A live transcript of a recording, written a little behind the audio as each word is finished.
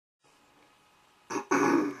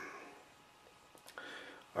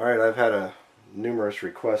Alright, I've had numerous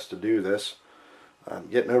requests to do this. I'm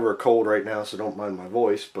getting over a cold right now, so don't mind my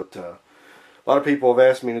voice, but a lot of people have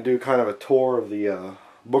asked me to do kind of a tour of the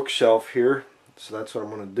bookshelf here, so that's what I'm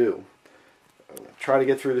going to do. I'm going to try to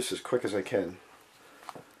get through this as quick as I can.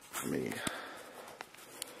 Let me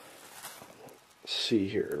see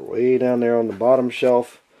here. Way down there on the bottom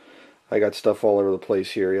shelf, I got stuff all over the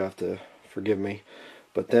place here, you have to forgive me.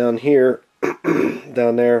 But down here,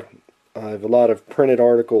 down there, I have a lot of printed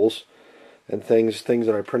articles and things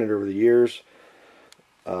that I printed over the years.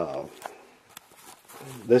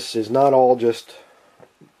 This is not all just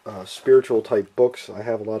spiritual type books. I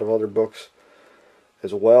have a lot of other books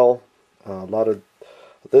as well. A lot of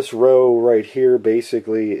this row right here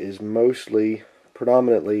basically is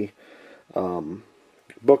predominantly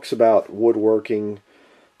books about woodworking,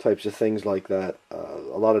 types of things like that.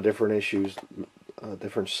 A lot of different issues,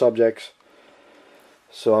 different subjects.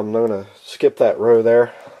 So I'm going to skip that row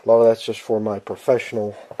there. A lot of that's just for my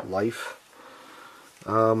professional life.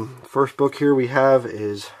 First book here we have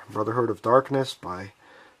is Brotherhood of Darkness by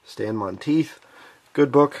Stan Monteith.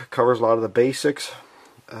 Good book, covers a lot of the basics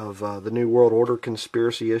of the New World Order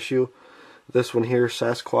conspiracy issue. This one here,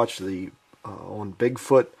 Sasquatch on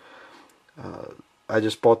Bigfoot. I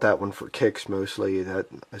just bought that one for kicks mostly. That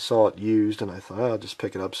I saw it used and I thought, I'll just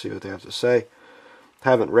pick it up, see what they have to say.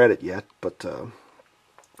 Haven't read it yet, but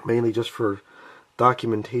mainly just for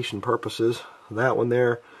documentation purposes. That one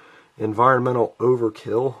there, Environmental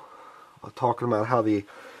Overkill, talking about how the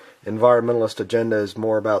environmentalist agenda is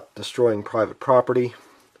more about destroying private property.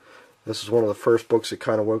 This is one of the first books that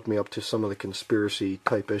kind of woke me up to some of the conspiracy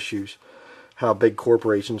type issues, how big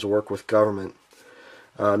corporations work with government.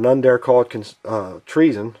 None Dare Call It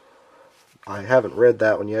Treason. I haven't read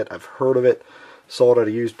that one yet. I've heard of it, saw it at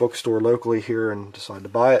a used bookstore locally here and decided to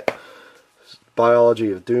buy it.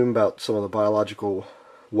 Biology of Doom, about some of the biological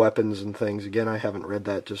weapons and things. Again, I haven't read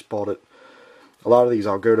that, just bought it. A lot of these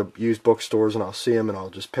I'll go to used bookstores and I'll see them and I'll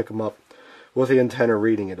just pick them up with the intent of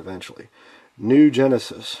reading it eventually. New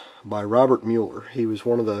Genesis by Robert Mueller. He was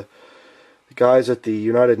one of the guys at the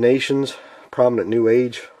United Nations, prominent New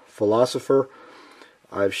Age philosopher.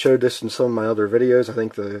 I've showed this in some of my other videos. I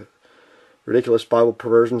think the ridiculous Bible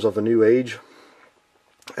perversions of the New Age.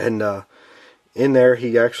 And in there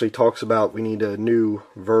he actually talks about we need a new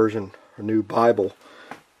version, a new Bible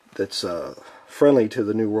that's friendly to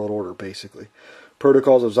the New World Order, basically.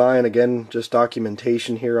 Protocols of Zion, again, just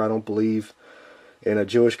documentation here. I don't believe in a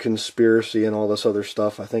Jewish conspiracy and all this other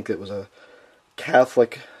stuff. I think it was a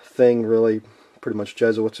Catholic thing, really. Pretty much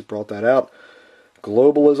Jesuits that brought that out.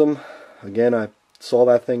 Globalism, again, I saw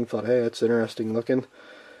that thing, thought, hey, that's interesting looking.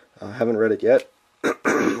 I haven't read it yet.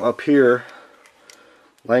 Up here,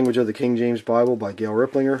 Language of the King James Bible by Gail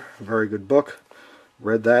Riplinger. Very good book.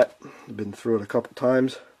 Read that. Been through it a couple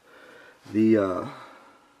times. The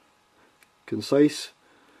concise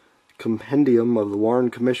compendium of the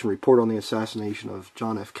Warren Commission report on the assassination of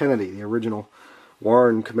John F. Kennedy, the original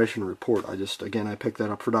Warren Commission report. I picked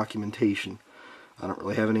that up for documentation. I don't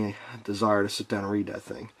really have any desire to sit down and read that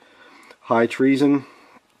thing. High Treason.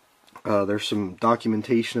 There's some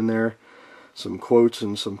documentation in there, some quotes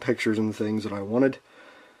and some pictures and things that I wanted.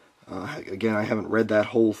 Again, I haven't read that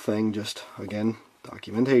whole thing, just, again,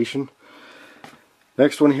 documentation.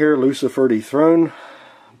 Next one here, Lucifer Dethroned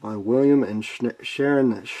by William and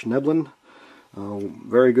Sharon Schneblin.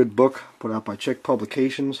 Very good book, put out by Chick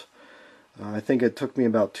Publications. I think it took me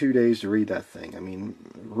about 2 days to read that thing. I mean,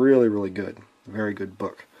 really, really good. Very good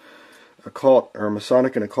book.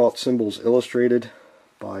 Masonic and Occult Symbols Illustrated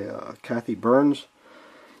by Kathy Burns.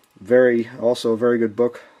 Also a very good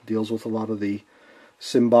book. Deals with a lot of the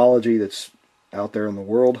symbology that's out there in the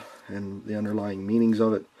world and the underlying meanings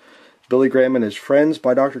of it. Billy Graham and His Friends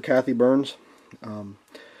by Dr. Kathy Burns.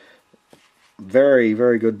 Very,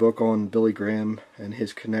 very good book on Billy Graham and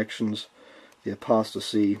his connections, the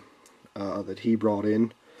apostasy that he brought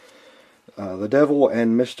in. The Devil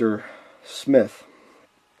and Mr. Smith.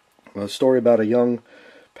 A story about a young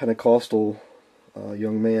Pentecostal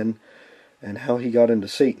young man and how he got into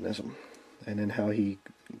Satanism and then how he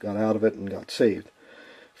got out of it and got saved.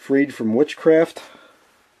 Freed from Witchcraft.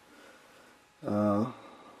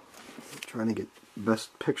 Trying to get the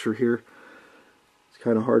best picture here. It's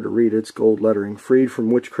kind of hard to read. It's gold lettering. Freed from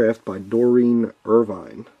Witchcraft by Doreen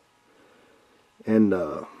Irvine. And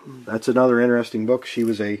that's another interesting book. She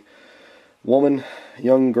was a woman,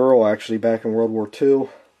 young girl actually, back in World War II.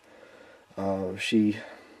 She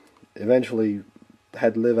eventually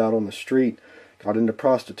had to live out on the street, got into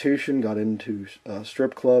prostitution, got into a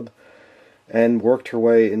strip club, and worked her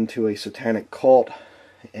way into a satanic cult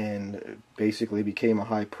and basically became a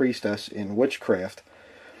high priestess in witchcraft.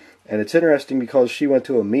 And it's interesting because she went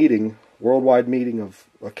to a meeting, worldwide meeting of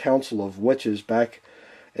a council of witches back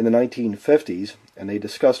in the 1950s, and they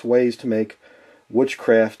discussed ways to make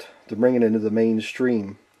witchcraft, to bring it into the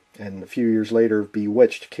mainstream. And a few years later,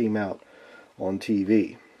 Bewitched came out on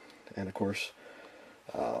TV. And of course,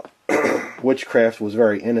 witchcraft was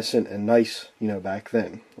very innocent and nice, back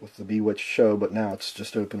then with the Bewitched show, but now it's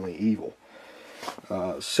just openly evil.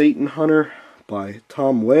 Satan Hunter by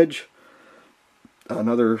Tom Wedge,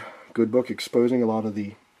 another good book exposing a lot of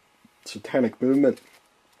the satanic movement.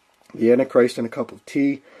 The Antichrist and a Cup of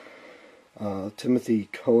Tea, Timothy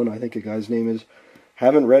Cohen, I think the guy's name is.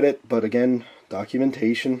 Haven't read it, but again,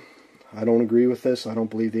 documentation. I don't agree with this. I don't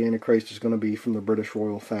believe the Antichrist is going to be from the British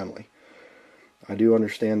royal family. I do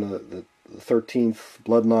understand the 13th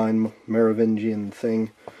bloodline Merovingian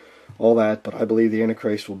thing, all that, but I believe the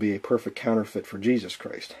Antichrist will be a perfect counterfeit for Jesus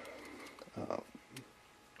Christ.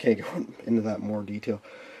 Can't go into that in more detail.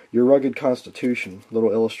 Your Rugged Constitution,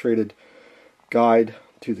 little illustrated guide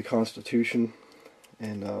to the Constitution,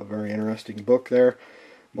 and a very interesting book there.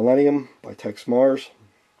 Millennium by Tex Mars.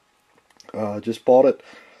 Just bought it,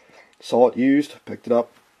 saw it used, picked it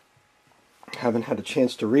up. Haven't had a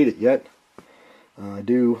chance to read it yet. I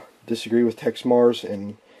do disagree with Tex Mars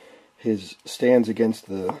and his stands against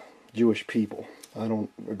the Jewish people. I don't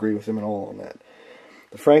agree with him at all on that.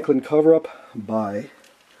 The Franklin Cover-Up by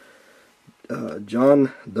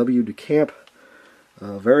John W. DeCamp.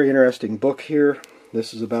 Very interesting book here.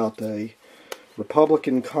 This is about a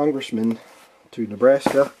Republican congressman to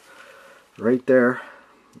Nebraska, right there,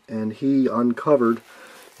 and he uncovered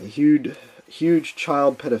a huge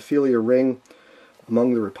child pedophilia ring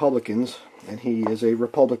among the Republicans, and he is a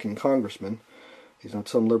Republican congressman. He's not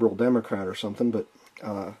some liberal Democrat or something, but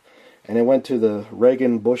and it went to the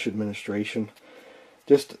Reagan-Bush administration.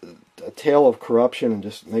 Just a tale of corruption, and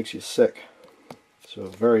just makes you sick. So, a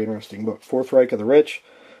very interesting book. Fourth Reich of the Rich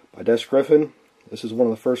by Des Griffin. This is one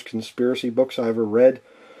of the first conspiracy books I ever read.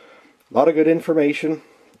 A lot of good information.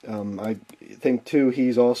 I think, too,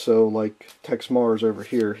 he's also, like Tex Mars over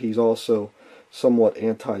here, he's also somewhat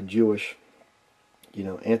anti-Jewish.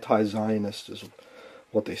 Anti-Zionist is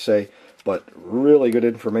what they say. But really good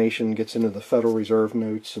information. Gets into the Federal Reserve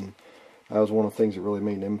notes, and that was one of the things that really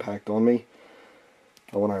made an impact on me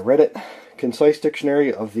when I read it. Concise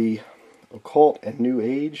Dictionary of the Occult and New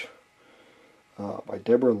Age by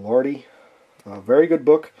Deborah Lardy. Very good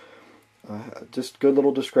book. Just good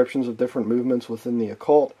little descriptions of different movements within the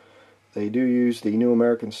occult. They do use the New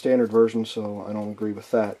American Standard Version, so I don't agree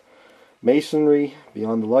with that. Masonry,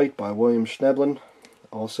 Beyond the Light by William Schneblin.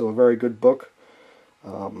 Also a very good book.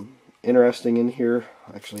 Interesting in here.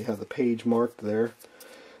 I actually have the page marked there.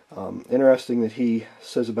 Interesting that he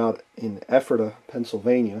says about in Ephrata,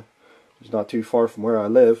 Pennsylvania, which is not too far from where I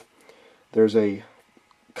live, there's a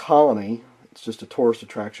colony, it's just a tourist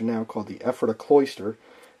attraction now, called the Ephrata Cloister.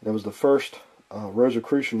 And it was the first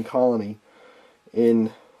Rosicrucian colony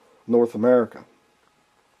in North America.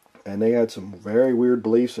 And they had some very weird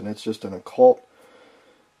beliefs, and it's just an occult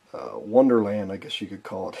wonderland, I guess you could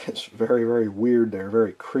call it. It's very, very weird there,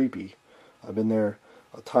 very creepy. I've been there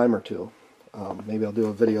a time or two. Maybe I'll do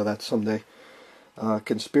a video of that someday.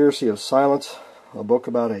 Conspiracy of Silence, a book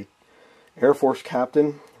about a Air Force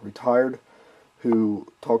captain, retired, who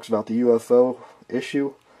talks about the UFO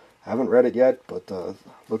issue. Haven't read it yet, but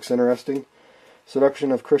looks interesting.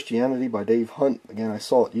 Seduction of Christianity by Dave Hunt. Again, I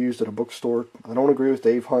saw it used at a bookstore. I don't agree with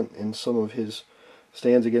Dave Hunt in some of his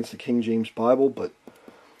stands against the King James Bible, but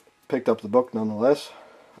picked up the book nonetheless.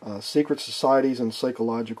 Secret Societies and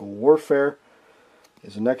Psychological Warfare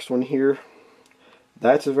is the next one here.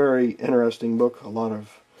 That's a very interesting book. A lot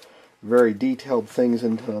of very detailed things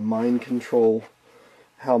into mind control,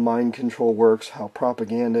 how mind control works, how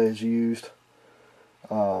propaganda is used.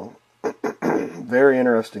 Very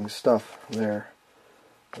interesting stuff there.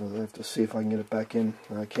 I have to see if I can get it back in.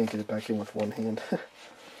 I can't get it back in with one hand.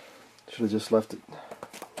 Should have just left it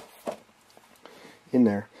in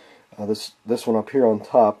there. This one up here on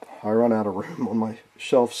top, I run out of room on my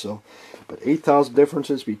shelf, so. But 8,000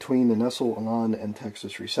 Differences Between the Nestle Aland and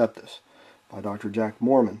Textus Receptus by Dr. Jack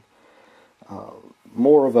Mormon.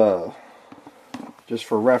 More of a, just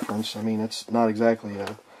for reference, I mean, it's not exactly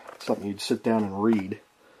something you'd sit down and read,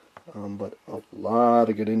 but a lot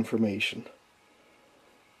of good information.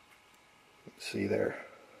 See there.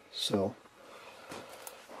 So,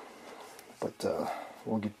 but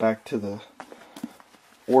we'll get back to the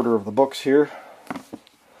order of the books here.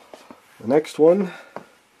 The next one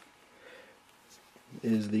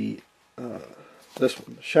is this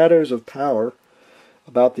one, Shadows of Power,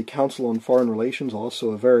 about the Council on Foreign Relations.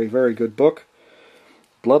 Also a very, very good book.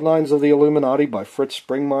 Bloodlines of the Illuminati by Fritz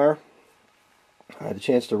Springmeier. I had a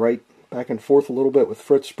chance to write back and forth a little bit with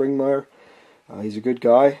Fritz Springmeier. He's a good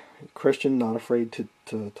guy, Christian, not afraid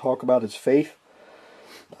to talk about his faith.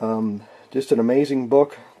 Just an amazing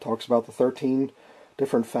book. Talks about the 13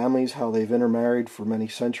 different families, how they've intermarried for many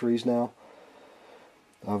centuries now.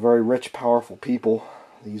 Very rich, powerful people,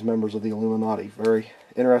 these members of the Illuminati. Very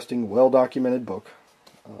interesting, well-documented book.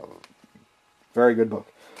 Very good book.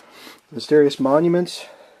 Mysterious Monuments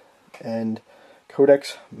and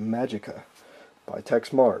Codex Magica by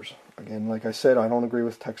Tex Mars. Again, like I said, I don't agree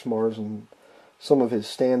with Tex Mars and some of his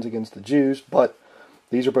stands against the Jews, but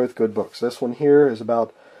these are both good books. This one here is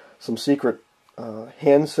about some secret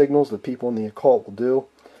hand signals that people in the occult will do.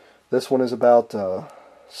 This one is about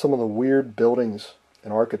some of the weird buildings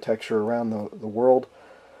and architecture around the world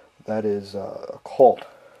that is occult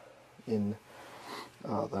in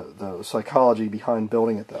the psychology behind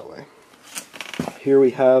building it that way. Here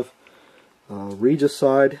we have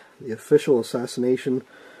Regicide, the official assassination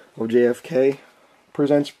of JFK.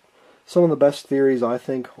 Presents some of the best theories, I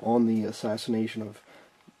think, on the assassination of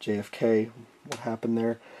JFK, what happened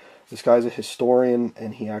there. This guy's a historian,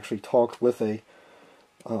 and he actually talked with a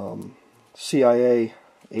CIA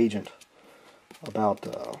agent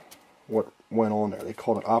about what went on there. They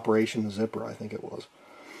called it Operation Zipper, I think it was.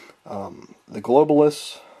 The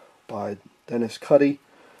Globalists by Dennis Cuddy.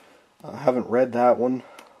 I haven't read that one,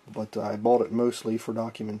 but I bought it mostly for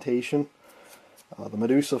documentation. The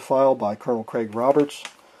Medusa File by Colonel Craig Roberts.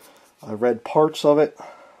 I read parts of it.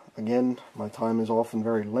 Again, my time is often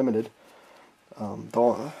very limited.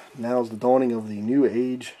 Now is the Dawning of the New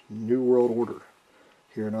Age, New World Order.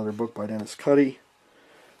 Here, another book by Dennis Cuddy.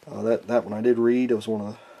 That one I did read. It was one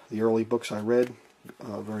of the early books I read.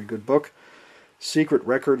 Very good book. Secret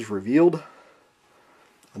Records Revealed.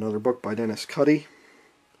 Another book by Dennis Cuddy.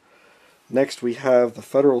 Next we have The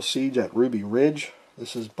Federal Siege at Ruby Ridge.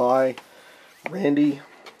 This is by Randy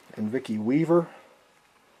and Vicki Weaver.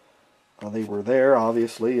 They were there,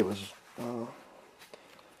 obviously. It was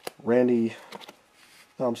Randy...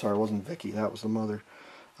 No, I'm sorry, it wasn't Vicki. That was the mother.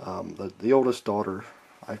 The oldest daughter,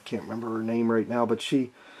 I can't remember her name right now, but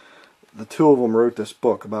the two of them wrote this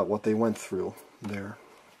book about what they went through there.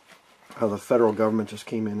 How the federal government just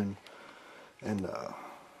came in and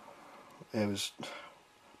it was a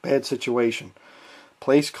bad situation.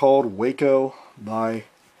 Place called Waco by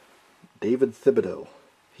David Thibodeau.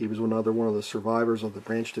 He was another one of the survivors of the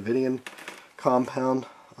Branch Davidian compound.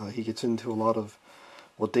 He gets into a lot of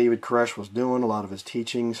what David Koresh was doing, a lot of his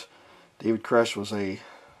teachings. David Koresh was a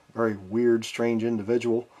very weird, strange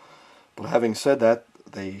individual. But having said that,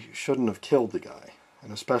 they shouldn't have killed the guy.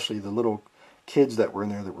 And especially the little kids that were in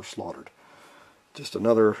there that were slaughtered. Just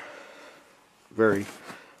another very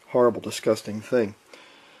horrible, disgusting thing.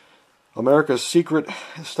 America's Secret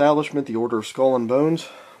Establishment, The Order of Skull and Bones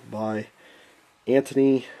by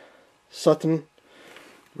Anthony Sutton.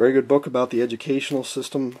 Very good book about the educational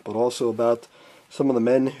system, but also about some of the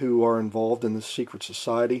men who are involved in this secret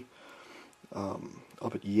society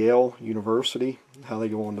up at Yale University, how they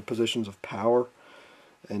go into positions of power.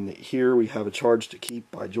 And here we have A Charge to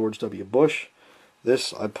Keep by George W. Bush.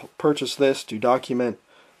 I purchased this to document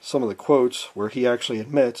some of the quotes where he actually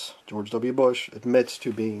admits, George W. Bush admits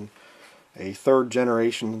to being a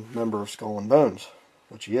third-generation member of Skull and Bones,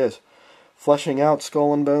 which he is. Fleshing Out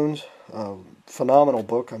Skull and Bones, phenomenal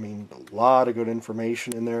book. I mean, a lot of good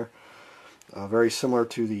information in there. Very similar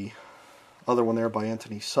to the other one there by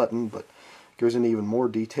Anthony Sutton, but goes into even more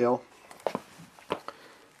detail.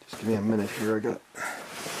 Just give me a minute here. I gotta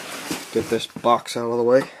get this box out of the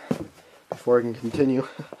way before I can continue.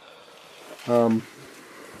 See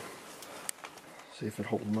if it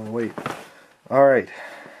holds my weight. Alright,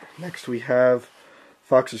 next we have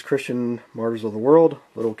Fox's Christian Martyrs of the World,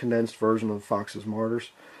 little condensed version of Fox's Martyrs.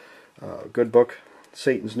 Good book,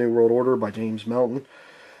 Satan's New World Order by James Melton.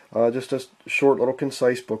 Just a short little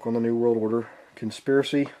concise book on the New World Order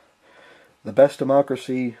conspiracy. The Best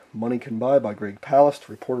Democracy Money Can Buy by Greg Palast,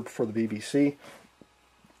 reported for the BBC.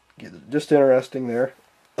 Just interesting there.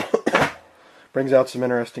 Brings out some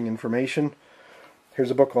interesting information. Here's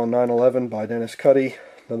a book on 9/11 by Dennis Cuddy.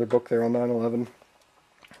 Another book there on 9/11.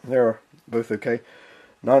 They're both okay.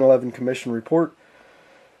 9/11 Commission Report.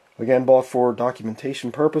 Again, bought for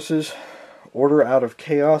documentation purposes. Order Out of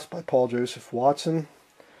Chaos by Paul Joseph Watson.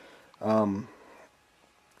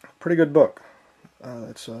 Pretty good book.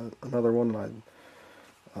 It's another one.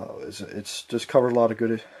 It's just covered a lot of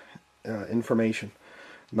good information.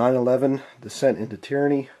 9/11 Descent into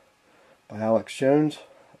Tyranny by Alex Jones.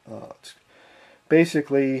 It's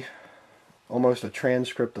basically almost a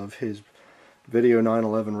transcript of his video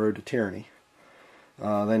 9/11 Road to Tyranny.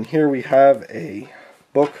 Then here we have a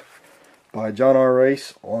book by John R.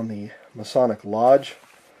 Rice on the Masonic Lodge,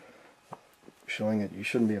 showing that you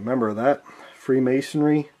shouldn't be a member of that.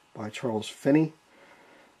 Freemasonry by Charles Finney.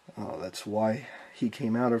 That's why he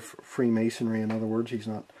came out of Freemasonry. In other words, he's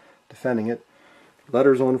not defending it.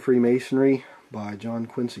 Letters on Freemasonry by John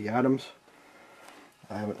Quincy Adams.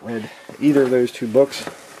 I haven't read either of those two books.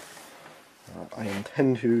 I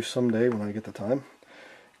intend to someday when I get the time.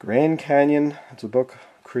 Grand Canyon, it's a book,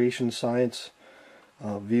 creation science,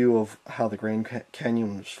 view of how the Grand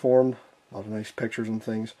Canyon was formed. A lot of nice pictures and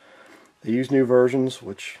things. They use new versions,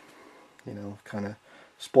 which, you know, kind of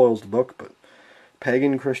spoils the book, but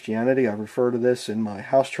Pagan Christianity, I refer to this in my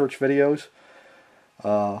house church videos.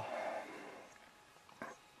 A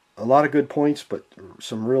lot of good points, but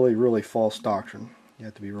some really, really false doctrine. You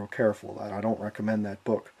have to be real careful of that. I don't recommend that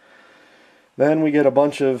book. Then we get a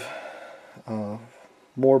bunch of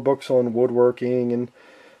more books on woodworking and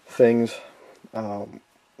things,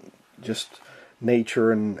 just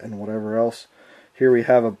nature and whatever else. Here we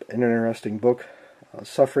have an interesting book,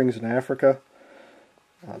 Sufferings in Africa.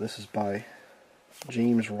 This is by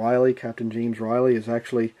James Riley. Captain James Riley is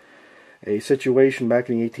actually a situation back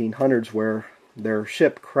in the 1800s where their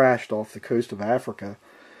ship crashed off the coast of Africa,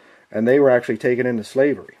 and they were actually taken into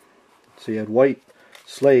slavery. So you had white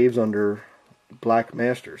slaves under black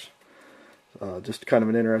masters. Just kind of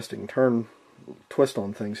an interesting twist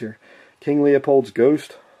on things here. King Leopold's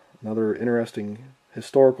Ghost, another interesting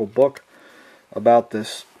historical book about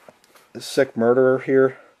this sick murderer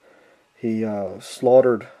here. He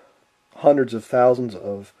slaughtered hundreds of thousands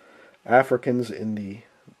of Africans in the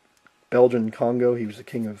Belgian Congo. He was the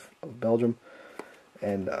king of Belgium.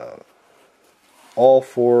 And all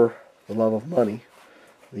for the love of money.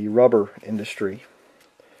 The rubber industry.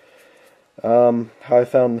 How I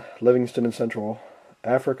found Livingston in Central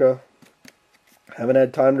Africa. Haven't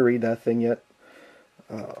had time to read that thing yet.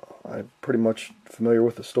 I'm pretty much familiar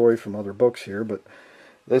with the story from other books here, but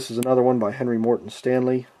this is another one by Henry Morton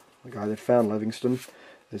Stanley, the guy that found Livingston.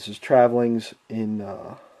 This is travelings in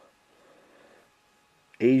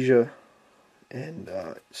Asia and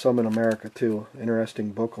some in America too.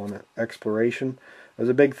 Interesting book on exploration. It was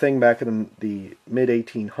a big thing back in the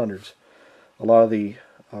mid-1800s. A lot of the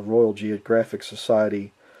Royal Geographic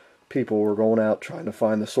Society people were going out trying to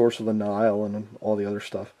find the source of the Nile and all the other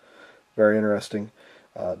stuff. Very interesting.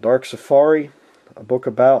 Dark Safari, a book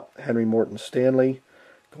about Henry Morton Stanley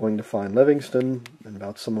going to find Livingston and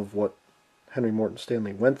about some of what Henry Morton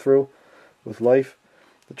Stanley went through with life.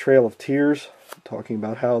 The Trail of Tears, talking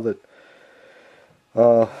about how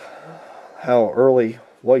early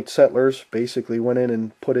white settlers basically went in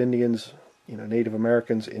and put Indians, Native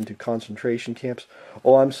Americans into concentration camps.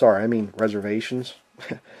 Oh, I'm sorry, I mean reservations.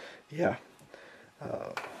 Yeah.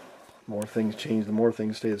 More things change, the more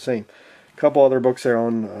things stay the same. A couple other books there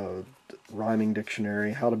on rhyming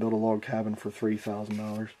dictionary, how to build a log cabin for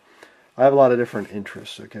 $3,000. I have a lot of different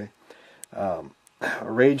interests, okay. A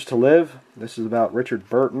Rage to Live. This is about Richard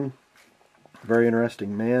Burton. Very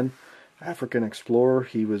interesting man. African explorer.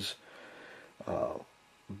 He was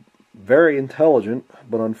very intelligent,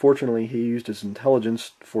 but unfortunately he used his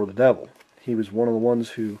intelligence for the devil. He was one of the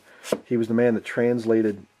ones he was the man that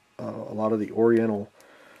translated a lot of the Oriental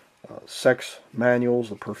sex manuals,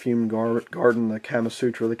 the perfume garden, the Kama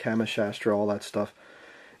Sutra, the Kama Shastra, all that stuff.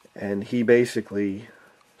 And he basically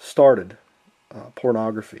started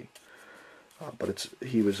pornography. But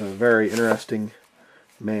he was a very interesting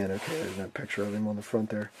man. Okay, there's that picture of him on the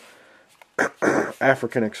front there.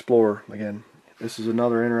 African explorer, again. This is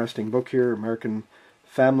another interesting book here, American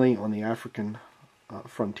Family on the African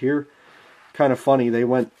Frontier. Kind of funny, they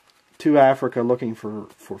went to Africa looking for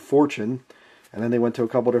fortune, and then they went to a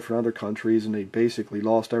couple different other countries, and they basically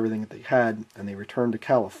lost everything that they had, and they returned to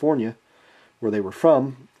California, where they were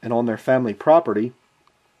from, and on their family property,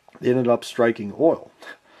 they ended up striking oil.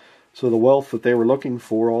 So the wealth that they were looking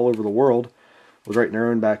for all over the world was right in their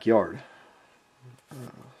own backyard.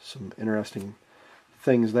 Some interesting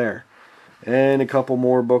things there. And a couple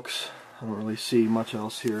more books. I don't really see much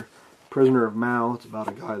else here. Prisoner of Mao. It's about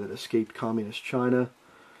a guy that escaped communist China.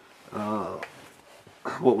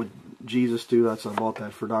 What would Jesus do? I bought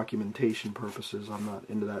that for documentation purposes. I'm not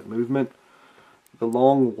into that movement. The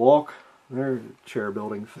Long Walk. There's a chair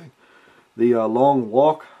building thing. The Long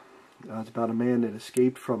Walk. It's about a man that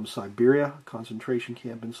escaped from Siberia, a concentration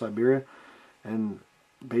camp in Siberia, and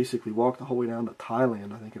basically walked the whole way down to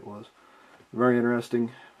Thailand, I think it was. Very interesting.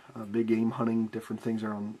 Big game hunting, different things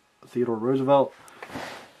there on Theodore Roosevelt.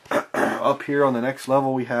 Up here on the next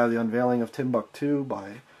level we have The Unveiling of Timbuktu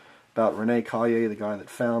about René Caillié, the guy that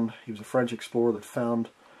he was a French explorer that found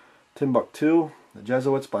Timbuktu. The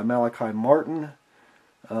Jesuits by Malachi Martin.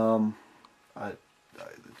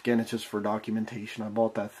 Again, it's just for documentation. I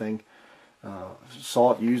bought that thing.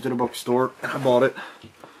 Saw it used at a bookstore, and I bought it.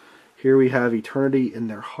 Here we have Eternity in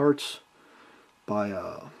Their Hearts by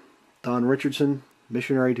Don Richardson,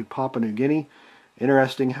 missionary to Papua New Guinea.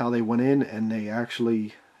 Interesting how they went in and they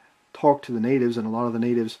actually talked to the natives, and a lot of the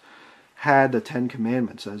natives had the 10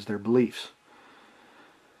 Commandments as their beliefs.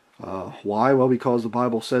 Why? Well, because the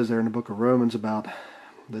Bible says there in the book of Romans about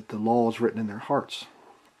that the law is written in their hearts.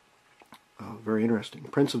 Very interesting.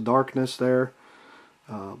 Prince of Darkness there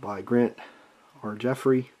by Grant R.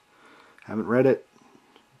 Jeffrey. Haven't read it.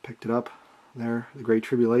 Picked it up there. The Great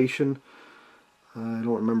Tribulation. I don't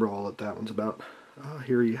remember all that one's about.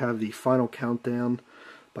 Here you have the Final Countdown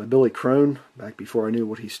by Billy Crone, back before I knew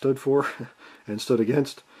what he stood for and stood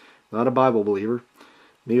against. Not a Bible believer.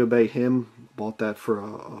 Me Obey Him. Bought that for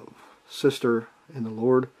a sister in the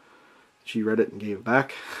Lord. She read it and gave it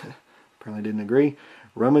back. Apparently didn't agree.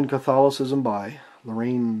 Roman Catholicism by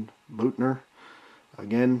Lorraine Boutner.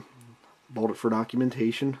 Again, bought it for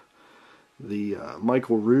documentation. The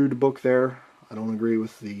Michael Rood book there. I don't agree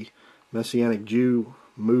with the Messianic Jew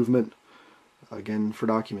movement. Again, for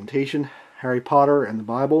documentation. Harry Potter and the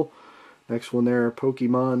Bible. Next one there,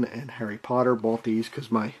 Pokemon and Harry Potter. Bought these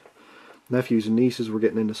because my nephews and nieces were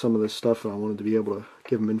getting into some of this stuff and I wanted to be able to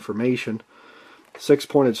give them information.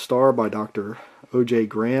 Six-Pointed Star by Dr. O.J.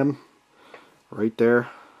 Graham. Right there.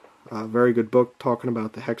 Very good book talking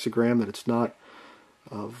about the hexagram, that it's not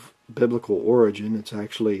of biblical origin. It's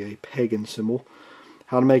actually a pagan symbol.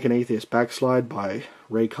 How to Make an Atheist Backslide by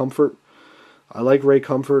Ray Comfort. I like Ray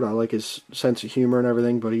Comfort. I like his sense of humor and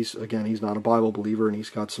everything, but he's not a Bible believer, and he's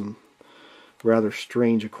got some rather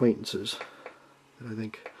strange acquaintances that I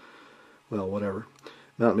think, well, whatever.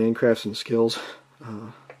 Mountain Man Crafts and Skills.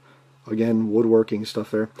 Again, woodworking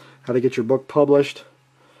stuff there. How to Get Your Book Published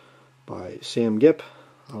by Sam Gipp.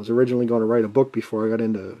 I was originally going to write a book before I got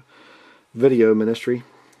into video ministry.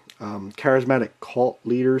 Charismatic Cult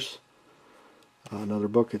Leaders. Another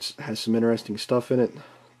book. It has some interesting stuff in it.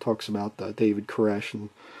 Talks about David Koresh and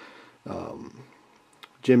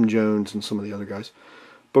Jim Jones and some of the other guys.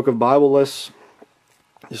 Book of Bible Lists.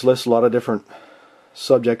 This lists a lot of different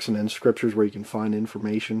subjects and then scriptures where you can find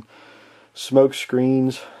information. Smoke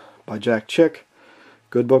Screens by Jack Chick.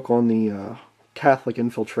 Good book on the Catholic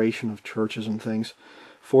infiltration of churches and things.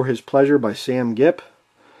 For His Pleasure by Sam Gipp.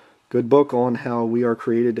 Good book on how we are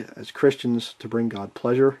created as Christians to bring God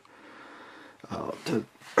pleasure. To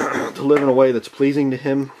live in a way that's pleasing to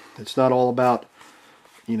Him. It's not all about,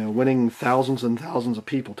 winning thousands and thousands of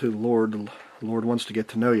people to the Lord. The Lord wants to get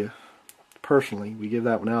to know you personally. We give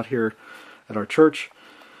that one out here at our church.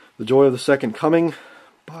 The Joy of the Second Coming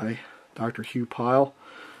by Dr. Hugh Pyle.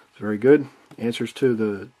 It's very good. Answers to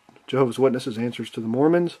the Jehovah's Witnesses, Answers to the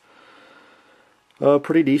Mormons.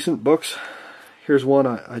 Pretty decent books. Here's one,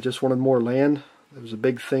 I Just Wanted More Land. There was a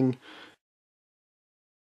big thing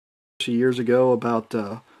years ago about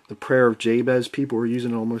the prayer of Jabez. People were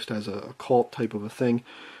using it almost as a cult type of a thing.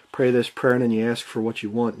 Pray this prayer and then you ask for what you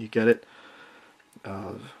want and you get it.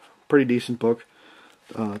 Pretty decent book.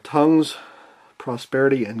 Tongues,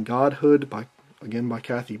 Prosperity and Godhood by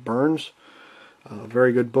Kathy Burns.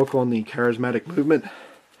 Very good book on the charismatic movement.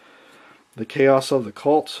 The Chaos of the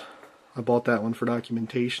Cults. I bought that one for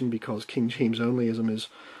documentation because King James Onlyism is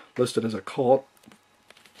listed as a cult.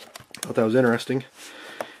 Thought that was interesting.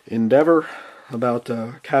 Endeavor about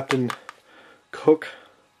Captain Cook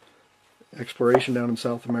exploration down in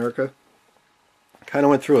South America. Kind of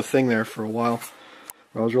went through a thing there for a while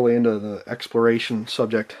where I was really into the exploration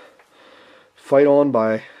subject. Fight On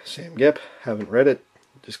by Sam Gipp. Haven't read it.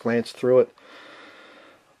 Just glanced through it.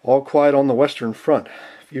 All Quiet on the Western Front.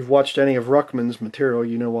 If you've watched any of Ruckman's material,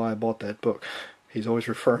 you know why I bought that book. He's always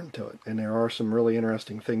referring to it, and there are some really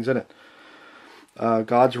interesting things in it.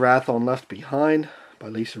 God's Wrath on Left Behind by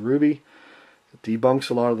Lisa Ruby. It debunks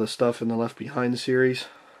a lot of the stuff in the Left Behind series.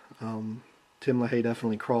 Tim LaHaye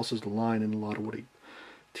definitely crosses the line in a lot of what he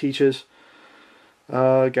teaches.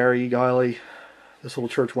 Gary E. Guiley, This Little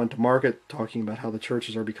Church Went to Market, talking about how the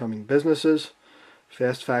churches are becoming businesses.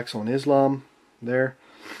 Fast Facts on Islam there.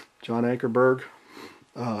 John Ankerberg.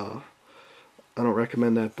 I don't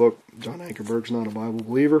recommend that book. John Ankerberg's not a Bible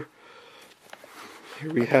believer.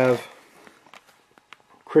 Here we have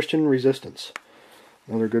Christian Resistance.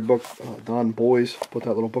 Another good book. Don Boys put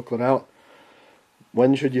that little booklet out.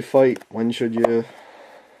 When should you fight? When should you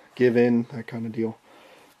give in? That kind of deal.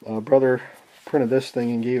 Brother printed this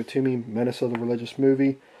thing and gave it to me. Menace of the Religious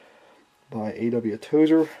Movie by A.W.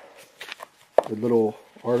 Tozer. Good little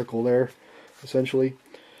article there, essentially.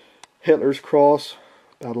 Hitler's Cross,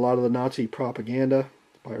 about a lot of the Nazi propaganda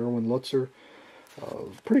by Erwin Lutzer.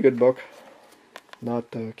 Pretty good book.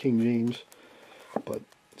 not King James, but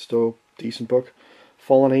still a decent book.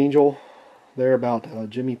 Fallen Angel, there about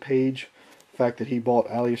Jimmy Page, the fact that he bought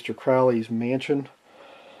Aleister Crowley's mansion,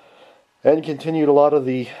 and continued a lot of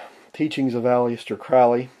the teachings of Aleister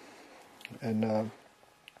Crowley, and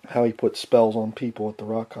how he put spells on people at the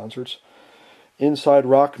rock concerts. Inside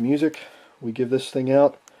Rock Music, we give this thing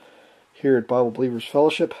out here at Bible Believers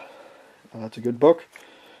Fellowship. It's a good book.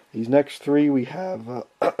 These next three we have,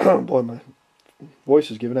 boy, my voice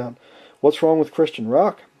is giving out. What's Wrong with Christian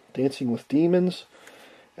Rock, Dancing with Demons,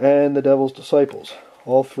 and The Devil's Disciples.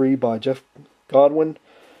 All three by Jeff Godwin.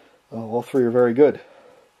 All three are very good.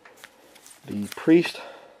 The Priest,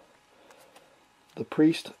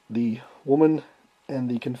 the Woman, and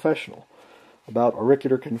the Confessional, about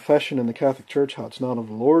auricular confession in the Catholic Church, how it's not of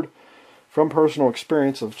the Lord, from personal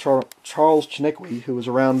experience of Charles Chiniquy, who was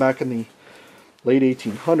around back in the late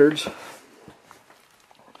 1800s.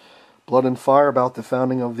 Blood and Fire, about the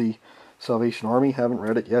founding of the Salvation Army. Haven't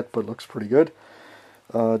read it yet, but it looks pretty good.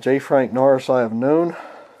 J. Frank Norris, I Have Known,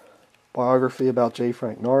 biography about J.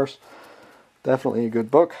 Frank Norris. Definitely a good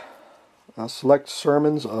book. Select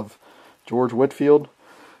Sermons of George Whitefield.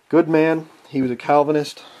 Good man. He was a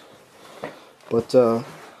Calvinist, but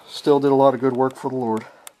still did a lot of good work for the Lord.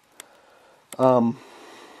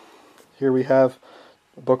 Here we have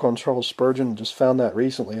a book on Charles Spurgeon. Just found that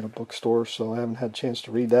recently at a bookstore, so I haven't had a chance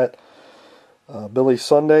to read that. Billy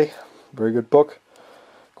Sunday, very good book.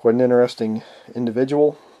 Quite an interesting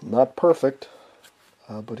individual. Not perfect,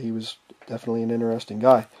 but he was definitely an interesting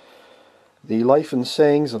guy. The Life and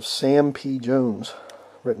Sayings of Sam P. Jones,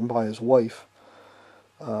 written by his wife.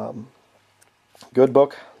 Good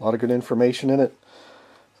book, a lot of good information in it.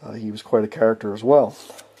 He was quite a character as well.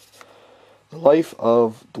 The Life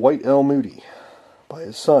of Dwight L. Moody, by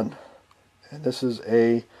his son. And this is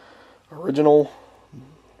a original,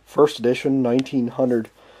 first edition, 1900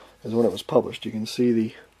 is when it was published. You can see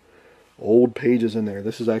the old pages in there.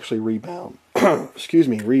 This is actually rebound. Excuse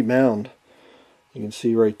me, rebound. You can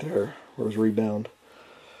see right there where it was rebound.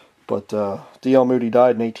 But D.L. Moody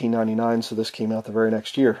died in 1899, so this came out the very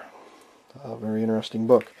next year. Very interesting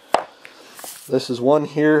book. This is one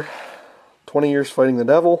here, 20 Years Fighting the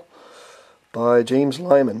Devil, by James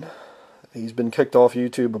Lyman. He's been kicked off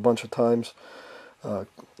YouTube a bunch of times.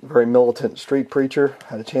 Very militant street preacher.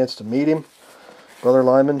 Had a chance to meet him. Brother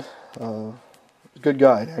Lyman, good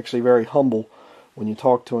guy. Actually very humble when you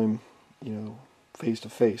talk to him, you know, face to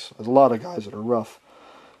face. There's a lot of guys that are rough.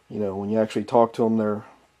 You know, when you actually talk to them, they're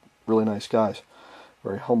really nice guys.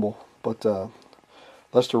 Very humble. But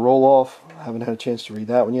Lester Roloff, I haven't had a chance to read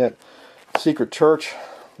that one yet. Secret Church,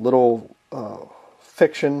 little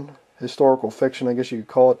fiction, historical fiction, I guess you could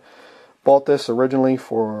call it. Bought this originally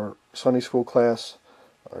for Sunday school class.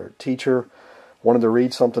 Our teacher wanted to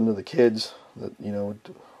read something to the kids that, you know,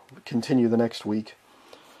 would continue the next week.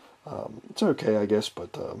 It's okay, I guess,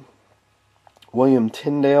 but William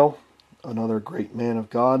Tyndale, another great man of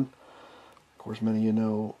God. Of course, many of you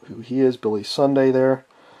know who he is. Billy Sunday there.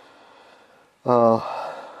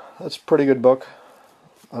 That's a pretty good book.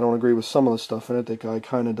 I don't agree with some of the stuff in it. That guy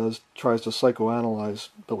kind of tries to psychoanalyze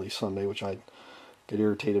Billy Sunday, which I get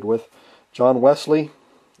irritated with. John Wesley.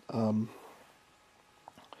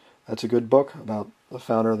 That's a good book about the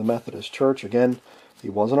founder of the Methodist Church. Again, he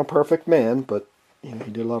wasn't a perfect man, but you know,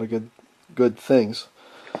 he did a lot of good things.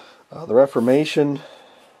 The Reformation,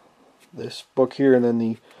 this book here, and then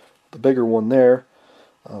the bigger one there,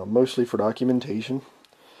 mostly for documentation.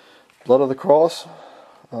 Blood of the Cross,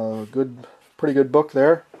 pretty good book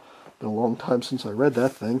there. Been a long time since I read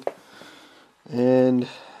that thing. And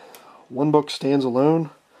one book stands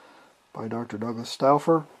alone by Dr. Douglas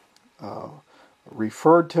Stauffer.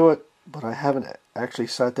 Referred to it, but I haven't actually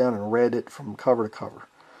sat down and read it from cover to cover.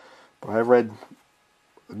 But I've read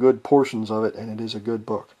good portions of it, and it is a good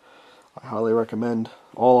book. I highly recommend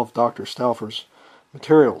all of Dr. Stauffer's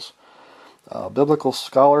materials. Biblical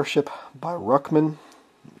Scholarship by Ruckman.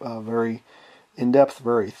 Very in-depth,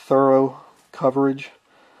 very thorough coverage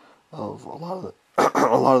of a lot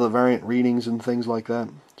of the variant readings and things like that.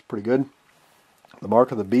 It's pretty good. The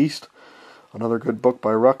Mark of the Beast, another good book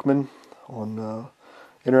by Ruckman on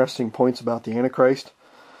interesting points about the Antichrist.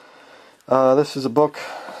 This is a book,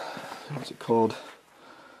 what's it called?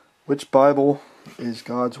 Which Bible is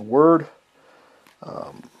God's Word?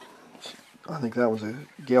 I think that was a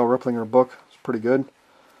Gail Ripplinger book. It's pretty good.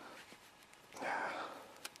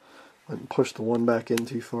 Didn't push the one back in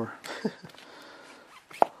too far.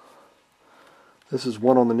 This is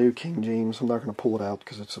one on the New King James. I'm not going to pull it out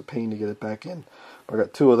because it's a pain to get it back in. But I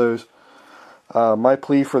got two of those. My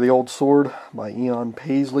Plea for the Old Sword by Eon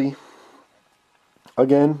Paisley.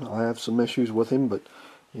 Again, I have some issues with him, but,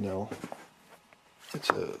 you know, it's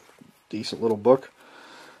a decent little book.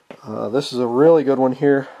 This is a really good one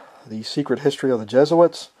here, The Secret History of the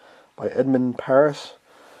Jesuits by Edmund Paris.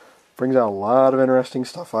 Brings out a lot of interesting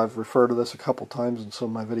stuff. I've referred to this a couple times in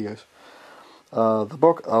some of my videos. The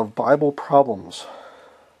Book of Bible Problems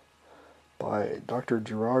by Dr.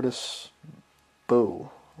 Gerardus Bow.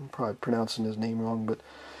 I'm probably pronouncing his name wrong, but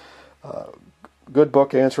good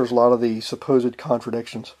book, answers a lot of the supposed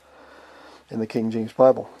contradictions in the King James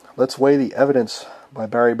Bible. Let's Weigh the Evidence by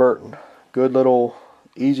Barry Burton. Good little,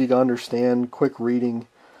 easy to understand, quick reading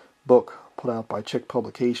book put out by Chick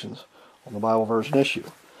Publications on the Bible version issue.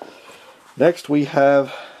 Next we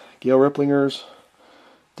have Gail Riplinger's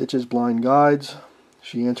Ditches Blind Guides.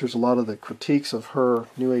 She answers a lot of the critiques of her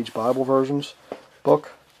New Age Bible versions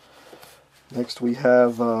book. Next we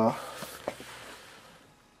have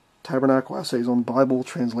Tabernacle Essays on Bible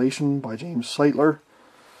Translation by James Sightler.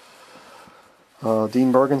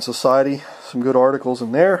 Dean Bergen Society, some good articles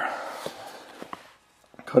in there.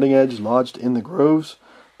 Cutting Edge Lodged in the Groves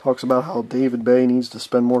talks about how David Bay needs to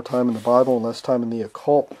spend more time in the Bible and less time in the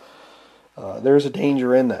occult. There's a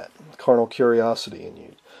danger in that, carnal curiosity, and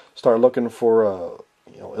you start looking for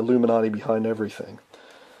Illuminati behind everything.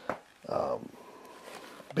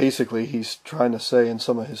 Basically, he's trying to say in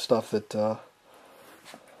some of his stuff that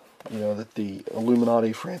that the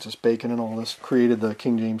Illuminati, Francis Bacon, and all this created the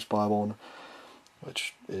King James Bible,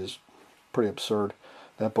 which is pretty absurd.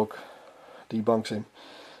 That book debunks him.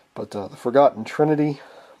 But The Forgotten Trinity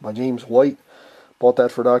by James White, bought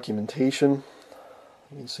that for documentation.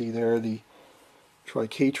 You can see there the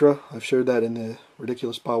Triquetra. I've shared that in the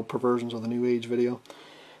Ridiculous Bible Perversions of the New Age video.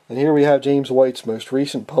 And here we have James White's most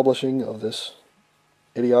recent publishing of this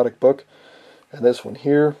idiotic book, and this one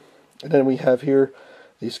here. And then we have here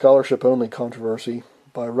The Scholarship Only Controversy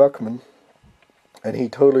by Ruckman, and he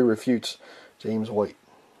totally refutes James White.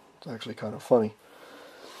 It's actually kind of funny.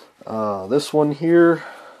 This one here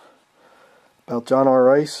about John R.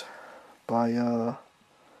 Rice by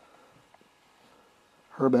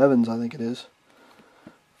Herb Evans, I think it is.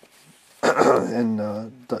 And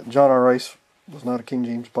John R. Rice was not a King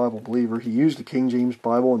James Bible believer. He used the King James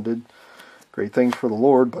Bible and did great things for the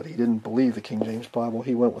Lord, but he didn't believe the King James Bible.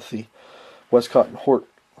 He went with the Westcott and Hort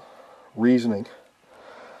reasoning.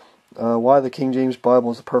 Why the King James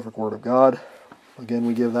Bible is the perfect Word of God. Again,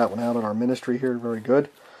 we give that one out in our ministry here. Very good.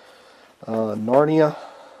 Narnia.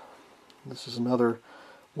 This is another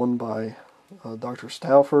one by Dr.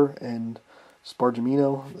 Stauffer and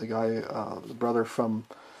Spargimino, the guy, the brother from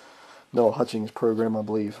Noah Hutchings' program, I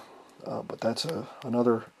believe. But that's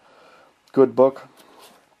another good book.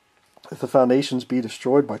 If the Foundations Be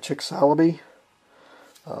Destroyed by Chick Salaby.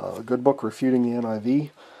 A good book refuting the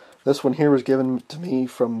NIV. This one here was given to me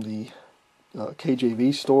from the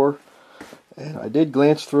KJV store, and I did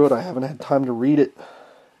glance through it. I haven't had time to read it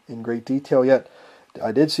in great detail yet.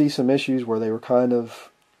 I did see some issues where they were kind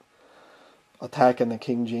of attacking the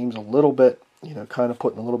King James a little bit, kind of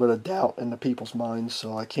putting a little bit of doubt into people's minds,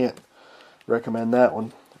 so I can't recommend that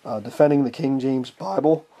one. Defending the King James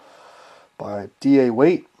Bible by D.A.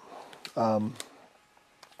 Waite.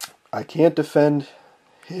 I can't defend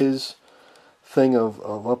his thing of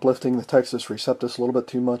uplifting the Textus Receptus a little bit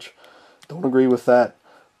too much. Don't agree with that,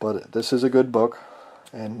 but this is a good book,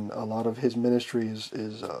 and a lot of his ministry is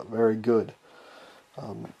very good.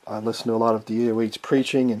 I listen to a lot of D.A. Waite's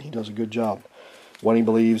preaching, and he does a good job when he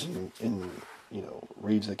believes in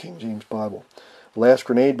reads the King James Bible. Last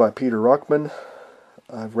Grenade by Peter Ruckman.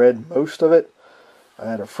 I've read most of it. I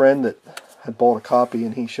had a friend that had bought a copy,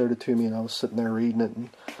 and he showed it to me, and I was sitting there reading it, and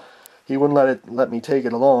he wouldn't let me take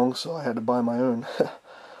it along, so I had to buy my own.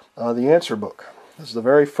 The Answer Book. This is the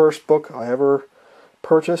very first book I ever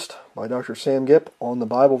purchased by Dr. Sam Gipp on the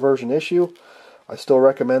Bible version issue. I still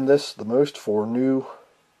recommend this the most for new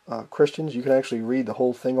Christians. You can actually read the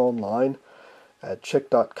whole thing online at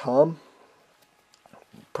chick.com.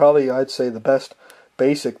 Probably, I'd say, the best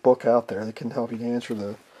basic book out there that can help you to answer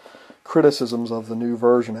the criticisms of the new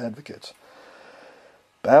version advocates.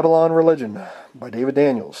 Babylon Religion by David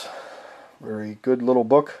Daniels. Very good little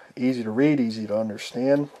book, easy to read, easy to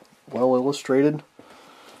understand, well illustrated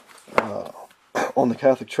on the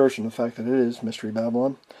Catholic Church and the fact that it is Mystery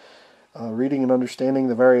Babylon. Reading and understanding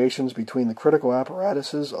the variations between the critical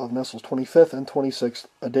apparatuses of Nessel's 25th and 26th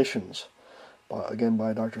editions, again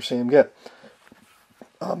by Dr. Sam Gipp.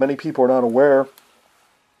 Many people are not aware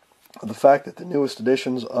of the fact that the newest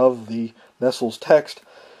editions of the Nessel's text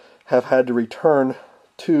have had to return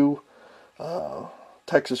to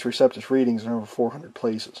Textus Receptus readings in over 400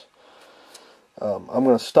 places. I'm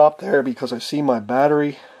going to stop there because I see my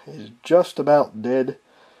battery is just about dead,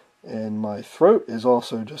 and my throat is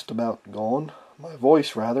also just about gone. My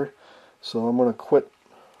voice, rather. So I'm going to quit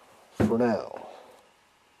for now.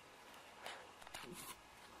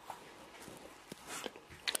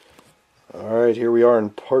 Alright, here we are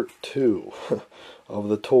in part 2 of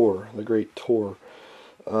the tour, the great tour.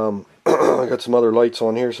 I got some other lights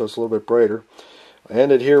on here so it's a little bit brighter. I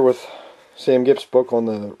ended here with Sam Gipp's book on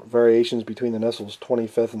the variations between the Nestle's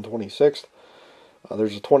 25th and 26th.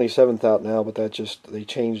 There's a 27th out now, but they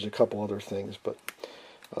changed a couple other things, but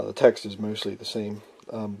the text is mostly the same.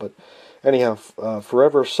 But anyhow,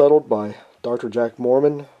 Forever Settled by Dr. Jack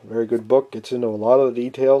Mormon, very good book, gets into a lot of the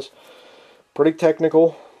details. Pretty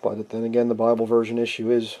technical, but then again the Bible version issue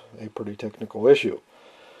is a pretty technical issue.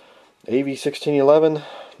 AV 1611,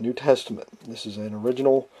 New Testament. This is an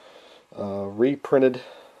original reprinted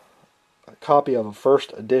copy of a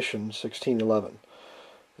first edition 1611.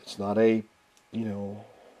 It's not a,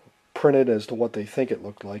 printed as to what they think it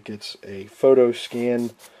looked like. It's a photo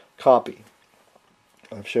scan copy.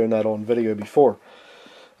 I've shown that on video before.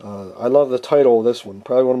 I love the title of this one,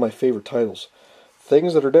 probably one of my favorite titles.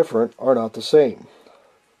 Things That Are Different Are Not the Same,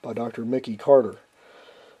 by Dr. Mickey Carter.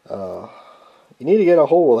 You need to get a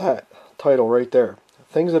hold of that title right there.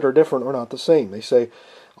 Things that are different are not the same. They say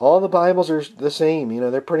all the Bibles are the same.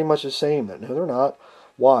 They're pretty much the same. No, they're not.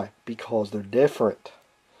 Why? Because they're different.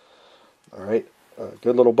 All right,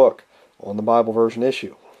 good little book on the Bible version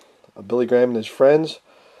issue. Billy Graham and his friends,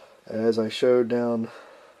 as I showed down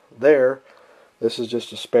there. This is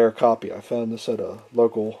just a spare copy. I found this at a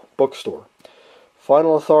local bookstore.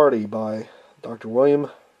 Final Authority by Dr. William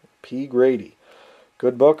P. Grady.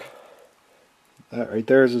 Good book. That right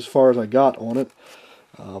there is as far as I got on it.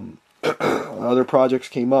 Other projects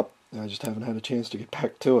came up. I just haven't had a chance to get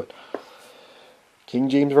back to it. King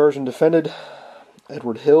James Version Defended.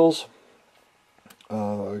 Edward Hills.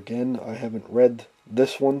 Again, I haven't read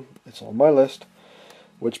this one. It's on my list.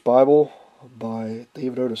 Which Bible by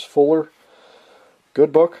David Otis Fuller.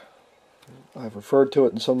 Good book. I've referred to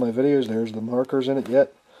it in some of my videos. There's the markers in it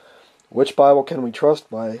yet. Which Bible Can We Trust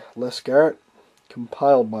by Les Garrett.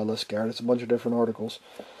 Compiled by Les Garrett. It's a bunch of different articles.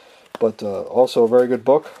 But also a very good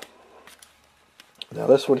book. Now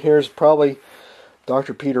this one here is probably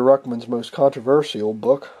Dr. Peter Ruckman's most controversial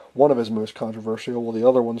book. One of his most controversial. Well, the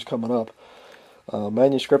other one's coming up.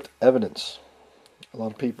 Manuscript Evidence. A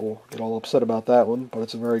lot of people get all upset about that one, but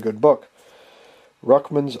it's a very good book.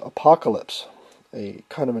 Ruckman's Apocalypse. A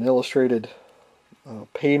kind of an illustrated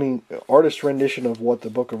painting, artist rendition of what the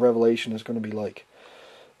book of Revelation is going to be like.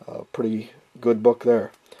 Pretty good book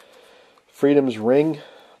there. Freedom's Ring,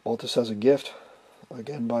 bought this as a gift,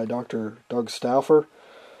 again by Dr. Doug Stauffer.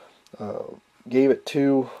 Gave it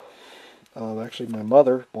to, actually my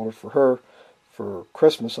mother, bought it for her for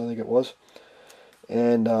Christmas, I think it was.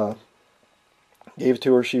 And gave it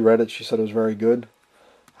to her, she read it, she said it was very good.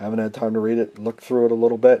 I haven't had time to read it, looked through it a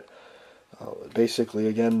little bit. Basically,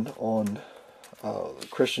 again, on the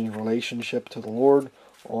Christian's relationship to the Lord,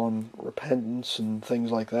 on repentance and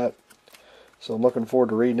things like that. So I'm looking forward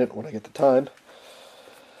to reading it when I get the time.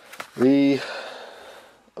 The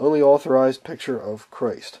Only Authorized Picture of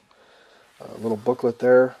Christ. A little booklet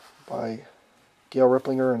there by Gail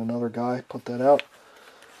Ripplinger and another guy put that out.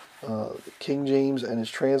 King James and His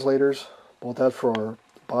Translators. Bought that for our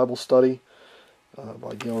Bible study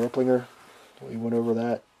by Gail Ripplinger. We went over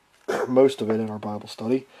that, most of it, in our Bible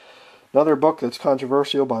study. Another book that's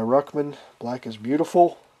controversial by Ruckman, Black is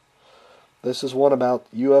Beautiful. This is one about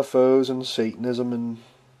UFOs and Satanism and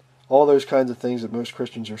all those kinds of things that most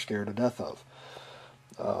Christians are scared to death of.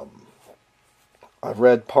 I've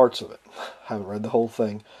read parts of it. Haven't read the whole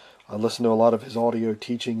thing. I listened to a lot of his audio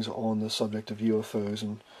teachings on the subject of UFOs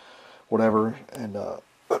and whatever. And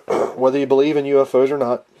whether you believe in UFOs or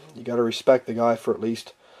not, you got to respect the guy for at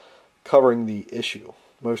least covering the issue.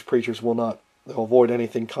 Most preachers will not. They'll avoid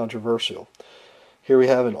anything controversial. Here we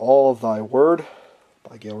have In All of Thy Word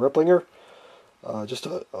by Gail Ripplinger. Just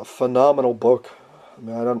a phenomenal book. I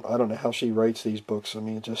mean, I don't know how she writes these books. I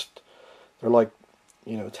mean, they're like,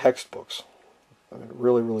 textbooks. I mean,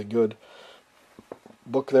 really, really good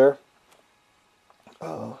book there.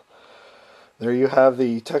 There you have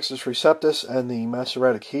the Textus Receptus and the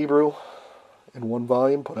Masoretic Hebrew in one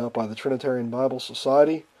volume, put out by the Trinitarian Bible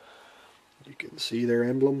Society. You can see their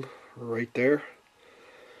emblem right there.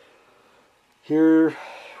 Here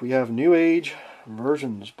we have New Age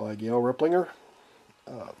Versions by Gail Ripplinger.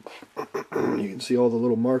 You can see all the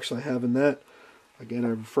little marks I have in that. Again, I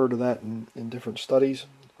refer to that in different studies.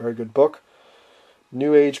 Very good book.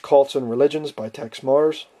 New Age Cults and Religions by Tex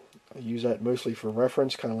Mars. I use that mostly for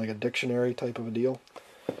reference, kind of like a dictionary type of a deal.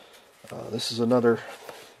 This is another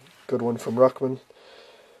good one from Ruckman.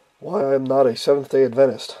 Why I'm Not a Seventh-day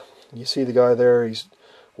Adventist. You see the guy there, he's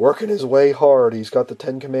working his way hard. He's got the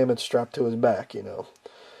Ten Commandments strapped to his back, you know.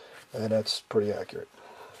 And that's pretty accurate.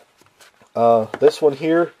 This one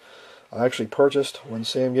here, I actually purchased when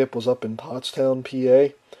Sam Gipp was up in Pottstown,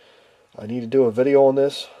 PA. I need to do a video on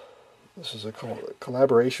this. This is a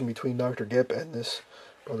collaboration between Dr. Gipp and this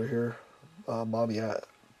brother here, Bobby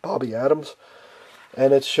Adams.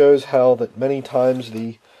 And it shows how that many times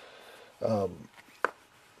the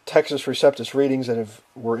Textus Receptus readings that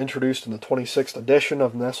were introduced in the 26th edition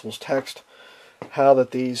of Nestle's text, how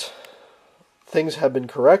that these things have been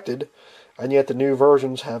corrected, and yet the new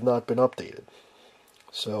versions have not been updated.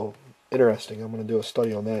 So, interesting. I'm going to do a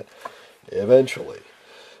study on that eventually.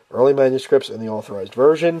 Early manuscripts in the Authorized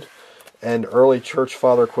Version, and early Church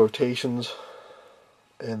Father quotations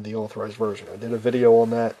in the Authorized Version. I did a video on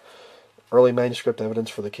that. Early manuscript evidence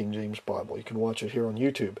for the King James Bible. You can watch it here on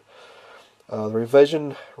YouTube. The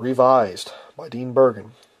Revision Revised by Dean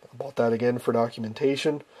Bergen. I bought that again for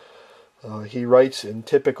documentation. He writes in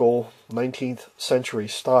typical 19th century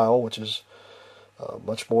style, which is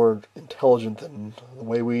much more intelligent than the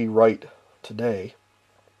way we write today.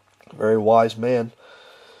 A very wise man.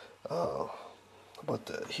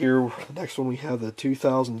 Here, the next one we have the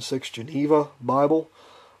 2006 Geneva Bible,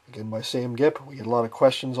 again by Sam Gipp. We get a lot of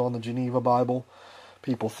questions on the Geneva Bible.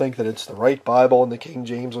 People think that it's the right Bible and the King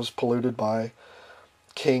James was polluted by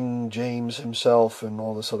King James himself and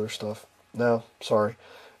all this other stuff. No, sorry.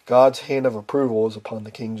 God's hand of approval is upon the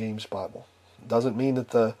King James Bible. It doesn't mean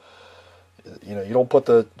that you don't put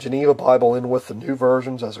the Geneva Bible in with the new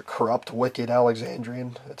versions as a corrupt, wicked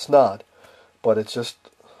Alexandrian. It's not. But it's just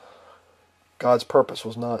God's purpose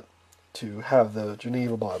was not to have the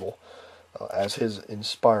Geneva Bible as his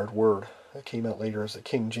inspired word. It came out later as the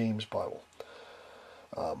King James Bible.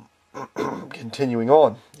 Continuing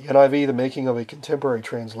on, the NIV, The Making of a Contemporary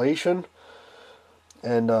Translation,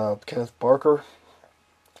 and Kenneth Barker.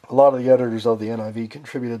 A lot of the editors of the NIV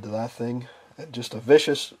contributed to that thing, and just a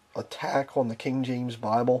vicious attack on the King James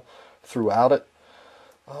Bible throughout it.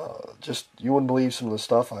 You wouldn't believe some of the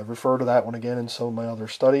stuff. I've referred to that one again in some of my other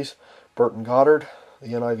studies. Burton Goddard, the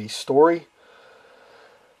NIV Story.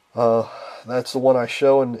 That's the one I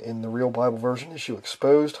show in the Real Bible Version issue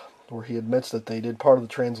Exposed, where he admits that they did part of the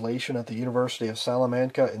translation at the University of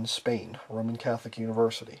Salamanca in Spain, Roman Catholic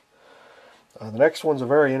University. The next one's a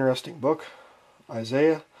very interesting book,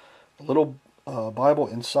 Isaiah, the Little Bible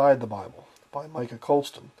Inside the Bible, by Micah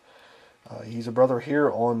Colston. He's a brother here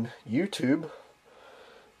on YouTube.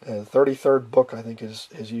 33rd book, I think, his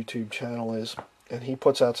YouTube channel is. And he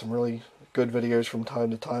puts out some really good videos from time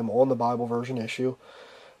to time on the Bible version issue.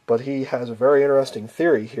 But he has a very interesting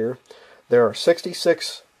theory here. There are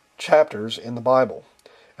 66 chapters in the Bible.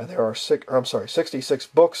 And there are 66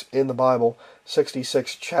 books in the Bible,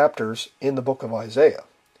 66 chapters in the book of Isaiah.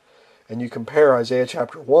 And you compare Isaiah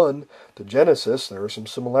chapter 1 to Genesis, there are some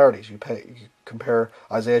similarities. You compare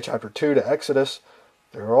Isaiah chapter 2 to Exodus,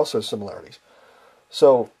 there are also similarities.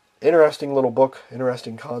 So, interesting little book,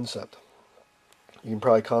 interesting concept. You can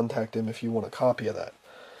probably contact him if you want a copy of that.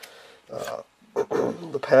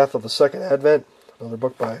 The Path of the Second Advent, another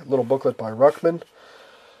little booklet by Ruckman.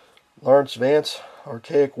 Lawrence Vance,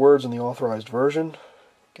 Archaic Words in the Authorized Version.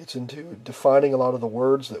 Gets into defining a lot of the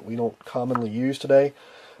words that we don't commonly use today.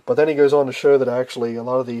 But then he goes on to show that actually a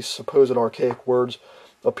lot of these supposed archaic words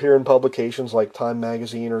appear in publications like Time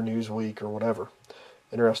Magazine or Newsweek or whatever.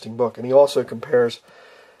 Interesting book. And he also compares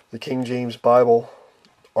the King James Bible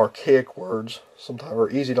archaic words, sometimes or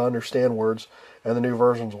easy to understand words, and the new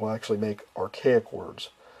versions will actually make archaic words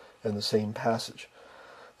in the same passage.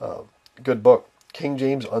 Good book. King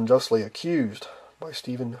James Unjustly Accused by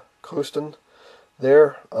Stephen Costin.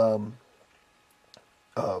 There,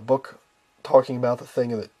 book talking about the thing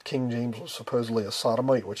that King James was supposedly a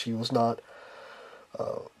sodomite, which he was not.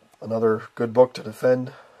 Another good book to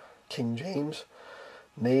defend King James.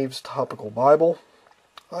 Nave's Topical Bible.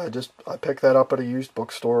 I picked that up at a used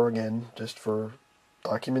bookstore again, just for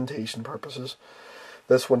documentation purposes.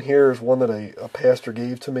 This one here is one that a pastor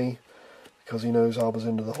gave to me because he knows I was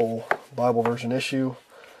into the whole Bible version issue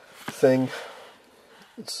thing.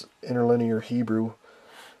 It's interlinear Hebrew,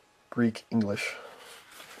 Greek, English.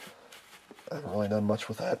 I haven't really done much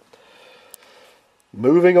with that.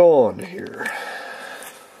 Moving on here.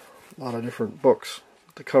 A lot of different books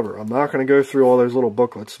to cover. I'm not going to go through all those little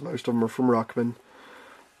booklets. Most of them are from Ruckman.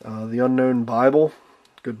 The Unknown Bible,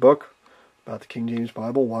 good book about the King James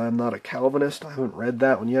Bible. Why I'm Not a Calvinist. I haven't read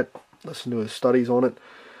that one yet. Listened to his studies on it.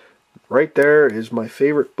 Right there is my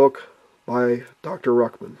favorite book by Dr.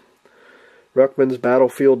 Ruckman. Ruckman's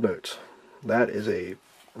Battlefield Notes. That is a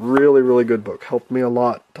Really, really good book. Helped me a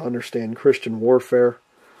lot to understand Christian warfare.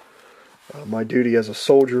 My duty as a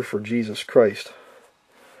soldier for Jesus Christ.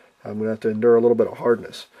 I'm going to have to endure a little bit of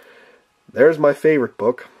hardness. There's my favorite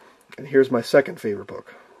book. And here's my second favorite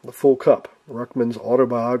book. The Full Cup, Ruckman's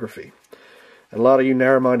autobiography. And a lot of you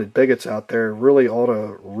narrow-minded bigots out there really ought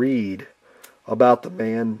to read about the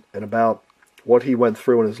man and about what he went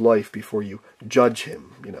through in his life before you judge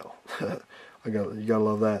him, you know. You gotta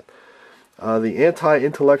love that. The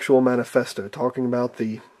Anti-Intellectual Manifesto, talking about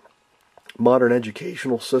the modern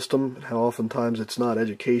educational system and how oftentimes it's not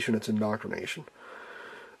education, it's indoctrination.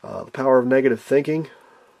 The Power of Negative Thinking,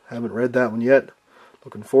 haven't read that one yet.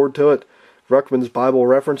 Looking forward to it. Ruckman's Bible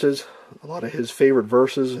References, a lot of his favorite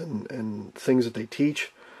verses and things that they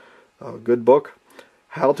teach. Good book.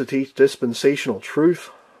 How to Teach Dispensational Truth,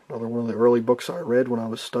 another one of the early books I read when I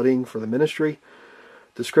was studying for the ministry.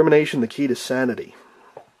 Discrimination, the Key to Sanity.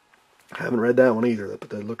 I haven't read that one either, but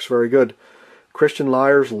that looks very good. Christian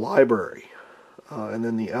Liars Library. And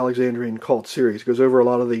then the Alexandrian Cult series. Goes over a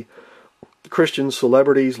lot of the Christian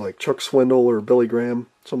celebrities like Chuck Swindoll or Billy Graham,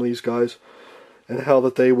 some of these guys, and how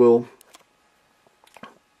that they will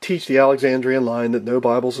teach the Alexandrian line that no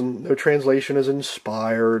Bibles and no translation is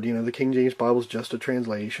inspired. You know, the King James Bible is just a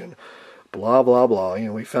translation. Blah, blah, blah. You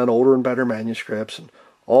know, we found older and better manuscripts and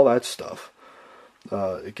all that stuff.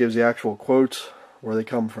 It gives the actual quotes, where they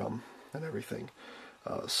come from, and everything.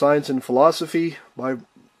 Science and Philosophy by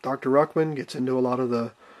Dr. Ruckman gets into a lot of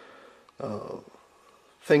the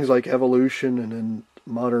things like evolution and then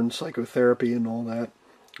modern psychotherapy and all that.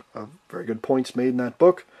 Very good points made in that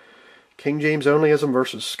book. King James Onlyism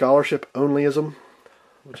versus Scholarship Onlyism,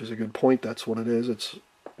 which is a good point. That's what it is. It's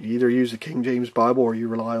you either use the King James Bible or you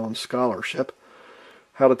rely on scholarship.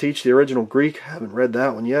 How to Teach the Original Greek. Haven't read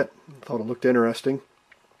that one yet. Thought it looked interesting.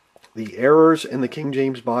 The Errors in the King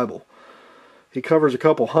James Bible. He covers a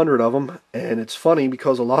couple hundred of them, and it's funny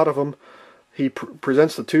because a lot of them, he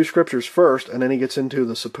presents the two scriptures first, and then he gets into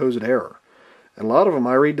the supposed error. And a lot of them,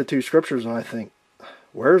 I read the two scriptures and I think,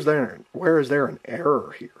 where is there an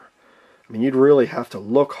error here? I mean, you'd really have to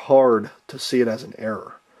look hard to see it as an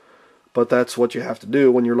error. But that's what you have to do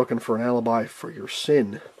when you're looking for an alibi for your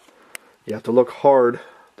sin. You have to look hard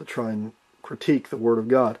to try and critique the Word of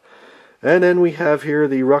God. And then we have here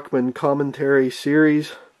the Ruckman Commentary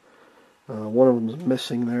Series. One of them is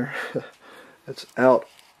missing there. It's out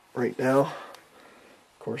right now.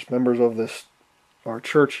 Of course, members of our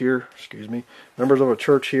church here, members of a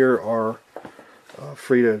church here are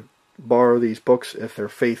free to borrow these books if they're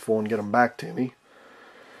faithful and get them back to me.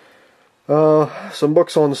 Some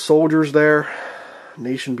books on soldiers there.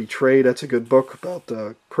 Nation Betrayed, that's a good book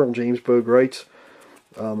about Colonel James Bogue writes.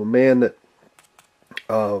 A man that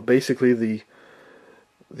basically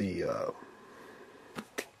the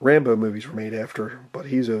Rambo movies were made after, but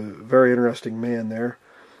he's a very interesting man there.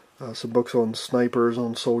 Some books on snipers,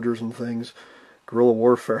 on soldiers and things. Guerrilla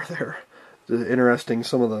warfare there. Interesting,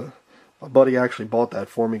 some of the... My buddy actually bought that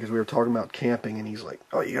for me because we were talking about camping, and he's like,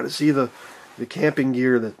 oh, you got to see the camping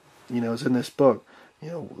gear that, you know, is in this book. You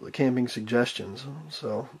know, the camping suggestions.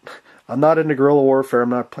 So, I'm not into guerrilla warfare. I'm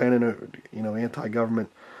not planning,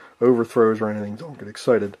 anti-government overthrows or anything. Don't get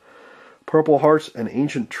excited. Purple Hearts and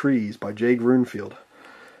Ancient Trees by Jay Grunfield.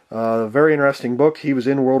 Very interesting book. He was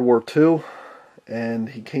in World War II, and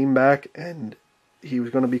he came back, and he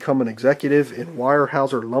was going to become an executive in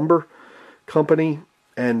Weyerhaeuser Lumber Company,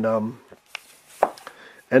 and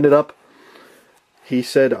ended up, he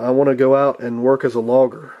said, I want to go out and work as a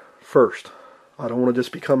logger first. I don't want to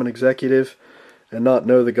just become an executive and not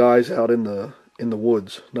know the guys out in the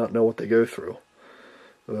woods, not know what they go through.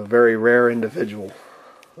 A very rare individual.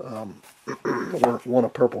 Won a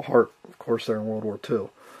Purple Heart, of course, there in World War II.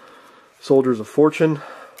 Soldiers of Fortune.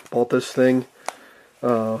 Bought this thing.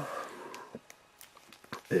 It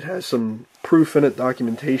has some proof in it,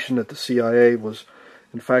 documentation that the CIA was,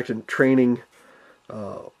 in fact, in training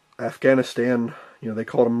Afghanistan. You know, they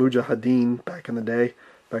called them Mujahideen back in the day.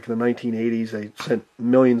 Back in the 1980s, they sent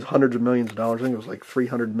millions, hundreds of millions of dollars. I think it was like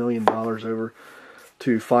 $300 million over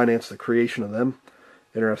to finance the creation of them.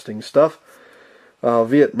 Interesting stuff.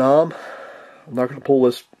 Vietnam. I'm not going to pull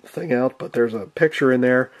this thing out, but there's a picture in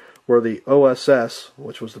there where the OSS,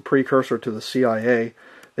 which was the precursor to the CIA,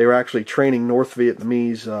 they were actually training North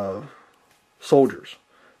Vietnamese soldiers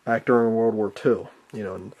back during World War II. You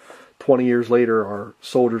know, and 20 years later, our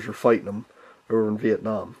soldiers are fighting them over in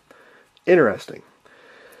Vietnam. Interesting.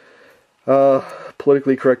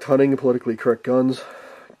 Politically correct hunting, politically correct guns.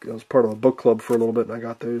 I was part of a book club for a little bit, and I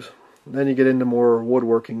got those. And then you get into more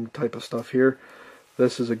woodworking type of stuff here.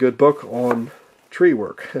 This is a good book on tree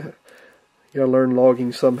work. You gotta learn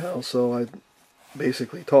logging somehow, so I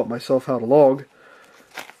basically taught myself how to log.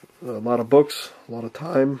 A lot of books, a lot of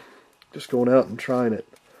time, just going out and trying it.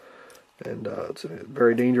 And it's a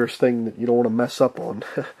very dangerous thing that you don't want to mess up on.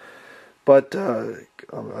 But I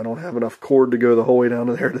don't have enough cord to go the whole way down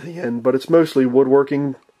to there to the end. But it's mostly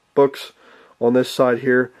woodworking books on this side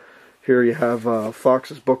here. Here you have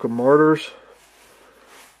Fox's Book of Martyrs,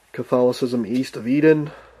 Catholicism East of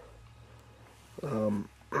Eden,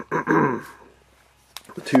 The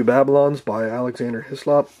Two Babylons by Alexander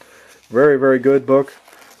Hislop. Very, very good book.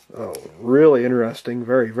 Really interesting,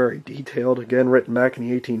 very, very detailed. Again, written back in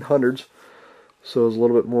the 1800s, so it's a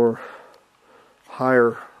little bit more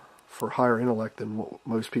higher intellect than what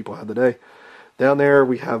most people have today. Down there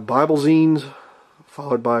we have Bible zines,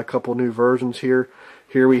 followed by a couple new versions here.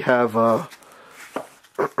 Here we have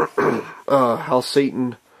How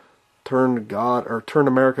Satan Turned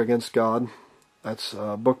America Against God. That's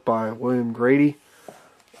a book by William Grady.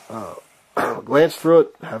 Glanced through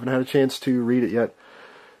it, haven't had a chance to read it yet.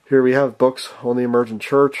 Here we have books on the emergent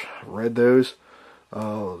church, read those.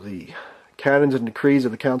 The Canons and Decrees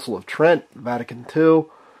of the Council of Trent, Vatican II.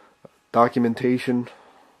 Documentation,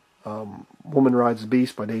 Woman Rides the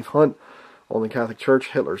Beast by Dave Hunt. On the Catholic Church,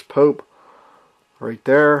 Hitler's Pope. Right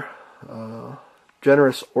there.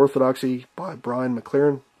 Generous Orthodoxy by Brian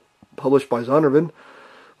McLaren, published by Zondervan.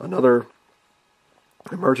 Another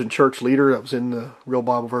emergent church leader that was in the Real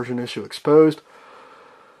Bible Version issue Exposed.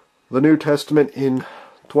 The New Testament in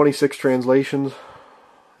 26 translations.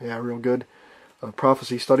 Yeah, real good.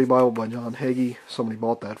 Prophecy Study Bible by John Hagee. Somebody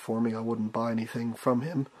bought that for me. I wouldn't buy anything from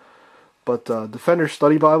him. But Defender's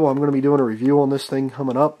Study Bible, I'm going to be doing a review on this thing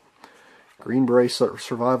coming up. Green Beret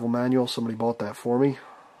Survival Manual, somebody bought that for me.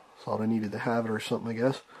 Thought I needed to have it or something, I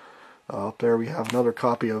guess. Up there we have another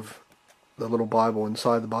copy of the little Bible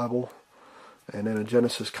inside the Bible. And then a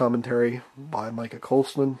Genesis commentary by Micah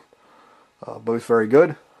Colston. Both very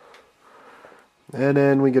good. And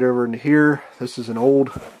then we get over into here. This is an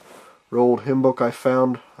old hymn book I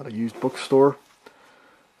found at a used bookstore.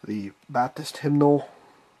 The Baptist Hymnal.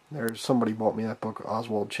 There's somebody bought me that book,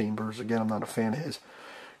 Oswald Chambers. Again, I'm not a fan of his.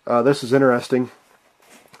 This is interesting.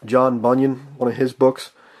 John Bunyan, one of his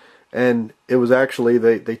books, and it was actually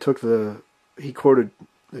they took he quoted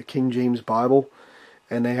the King James Bible,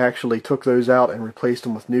 and they actually took those out and replaced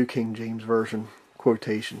them with New King James Version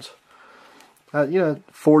quotations.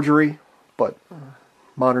 Forgery, but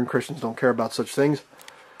modern Christians don't care about such things.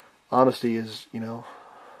 Honesty is,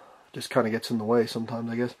 just kind of gets in the way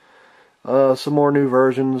sometimes, I guess. Some more new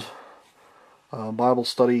versions. Bible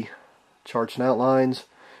study charts and outlines.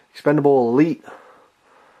 Expendable Elite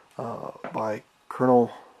by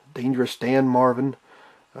Colonel Dangerous Dan Marvin.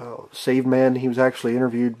 Saved Man. He was actually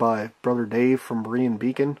interviewed by Brother Dave from Berean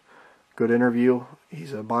Beacon. Good interview.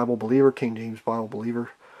 He's a Bible believer, King James Bible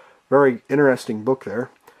believer. Very interesting book there.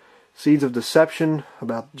 Seeds of Deception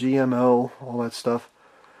about GMO, all that stuff.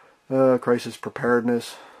 Crisis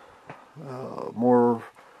Preparedness. More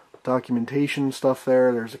documentation stuff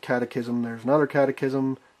there. There's a catechism. There's another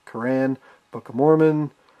catechism. Quran, Book of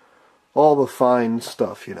Mormon. All the fine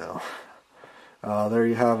stuff, There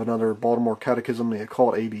you have another Baltimore Catechism. They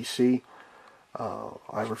call it ABC.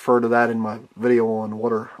 I refer to that in my video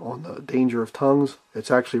on the danger of tongues.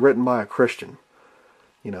 It's actually written by a Christian.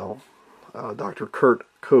 Dr. Kurt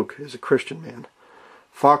Koch is a Christian man.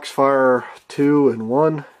 Foxfire 2 and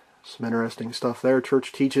 1. Some interesting stuff there.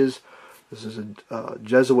 Church Teaches. This is a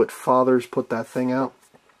Jesuit fathers put that thing out.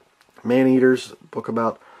 Man-Eaters, book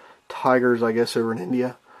about tigers, I guess, over in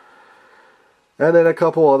India. And then a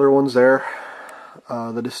couple other ones there.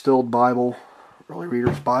 The Distilled Bible, Early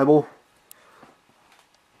Reader's Bible.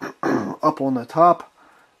 Up on the top,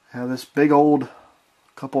 I have this big old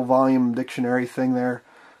couple volume dictionary thing there.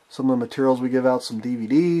 Some of the materials we give out, some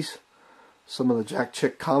DVDs. Some of the Jack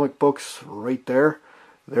Chick comic books right there.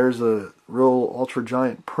 There's a real ultra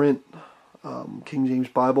giant print King James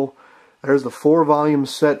Bible. There's the 4-volume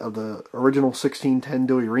set of the original 1610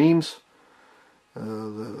 Dewey Reams.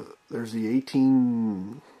 There's the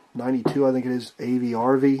 1892, I think it is,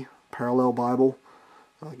 AVRV Parallel Bible,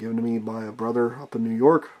 given to me by a brother up in New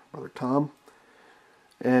York, Brother Tom.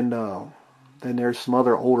 And then there's some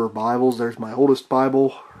other older Bibles. There's my oldest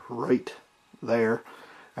Bible right there.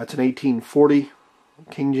 That's an 1840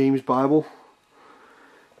 King James Bible.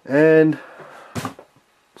 And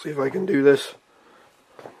see if I can do this.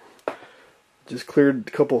 Just cleared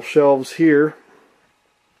a couple shelves here.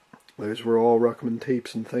 Those were all Ruckman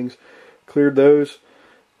tapes and things. Cleared those.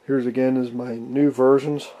 Here's again is my new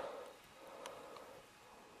versions.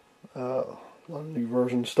 A lot of new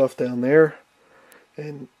version stuff down there.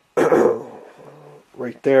 And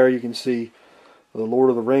right there you can see the Lord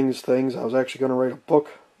of the Rings things. I was actually going to write a book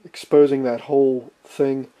exposing that whole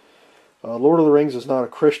thing. Lord of the Rings is not a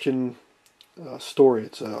Christian story.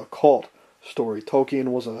 It's a occult story. Tolkien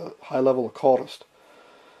was a high-level occultist.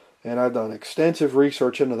 And I've done extensive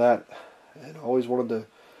research into that. And I always wanted to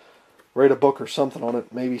write a book or something on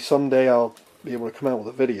it. Maybe someday I'll be able to come out with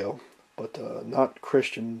a video. But not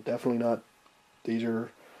Christian. Definitely not. These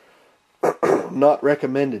are not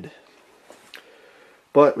recommended.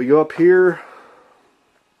 But we go up here.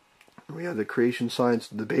 We have the creation science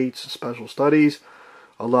debates and special studies.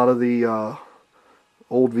 A lot of the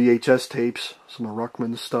old VHS tapes. Some of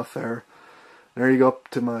Ruckman's stuff there. There you go up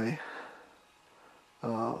to my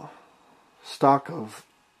stock of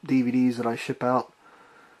DVDs that I ship out.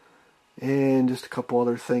 And just a couple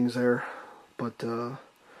other things there. But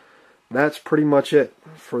that's pretty much it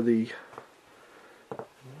for the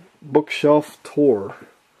bookshelf tour.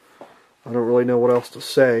 I don't really know what else to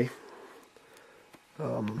say.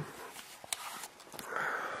 I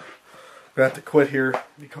have to quit here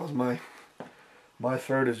because my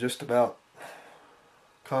throat is just about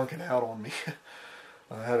conking out on me.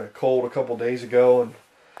 I had a cold a couple days ago,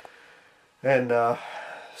 and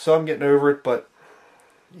so I'm getting over it, but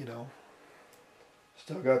you know,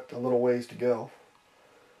 still got a little ways to go.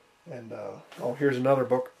 And oh, here's another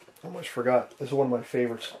book. I almost forgot. This is one of my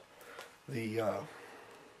favorites. The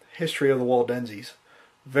History of the Waldenses.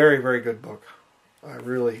 Very, very good book.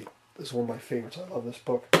 This is one of my favorites. I love this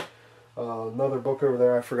book. Another book over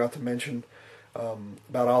there I forgot to mention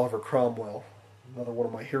about Oliver Cromwell. Another one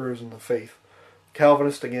of my heroes in the faith.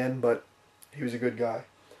 Calvinist again, but he was a good guy.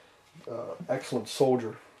 Excellent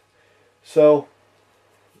soldier. So,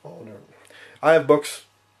 oh no, I have books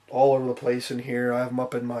all over the place in here. I have them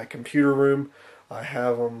up in my computer room. I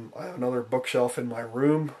have another bookshelf in my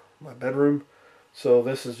room, my bedroom. So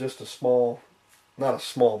this is just a small, not a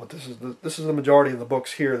small, but this is the majority of the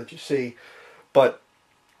books here that you see. But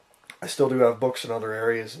I still do have books in other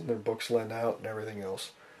areas, and their books lend out and everything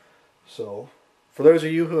else. So for those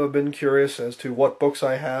of you who have been curious as to what books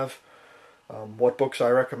I have, what books I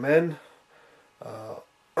recommend, a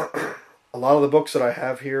lot of the books that I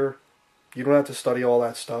have here, you don't have to study all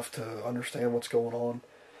that stuff to understand what's going on.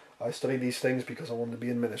 I studied these things because I wanted to be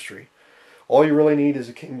in ministry. All you really need is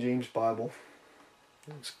a King James Bible.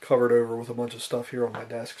 It's covered over with a bunch of stuff here on my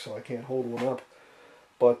desk, so I can't hold one up.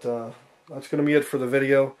 But that's going to be it for the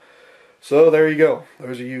video. So there you go.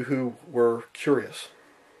 Those of you who were curious.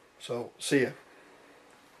 So, see ya.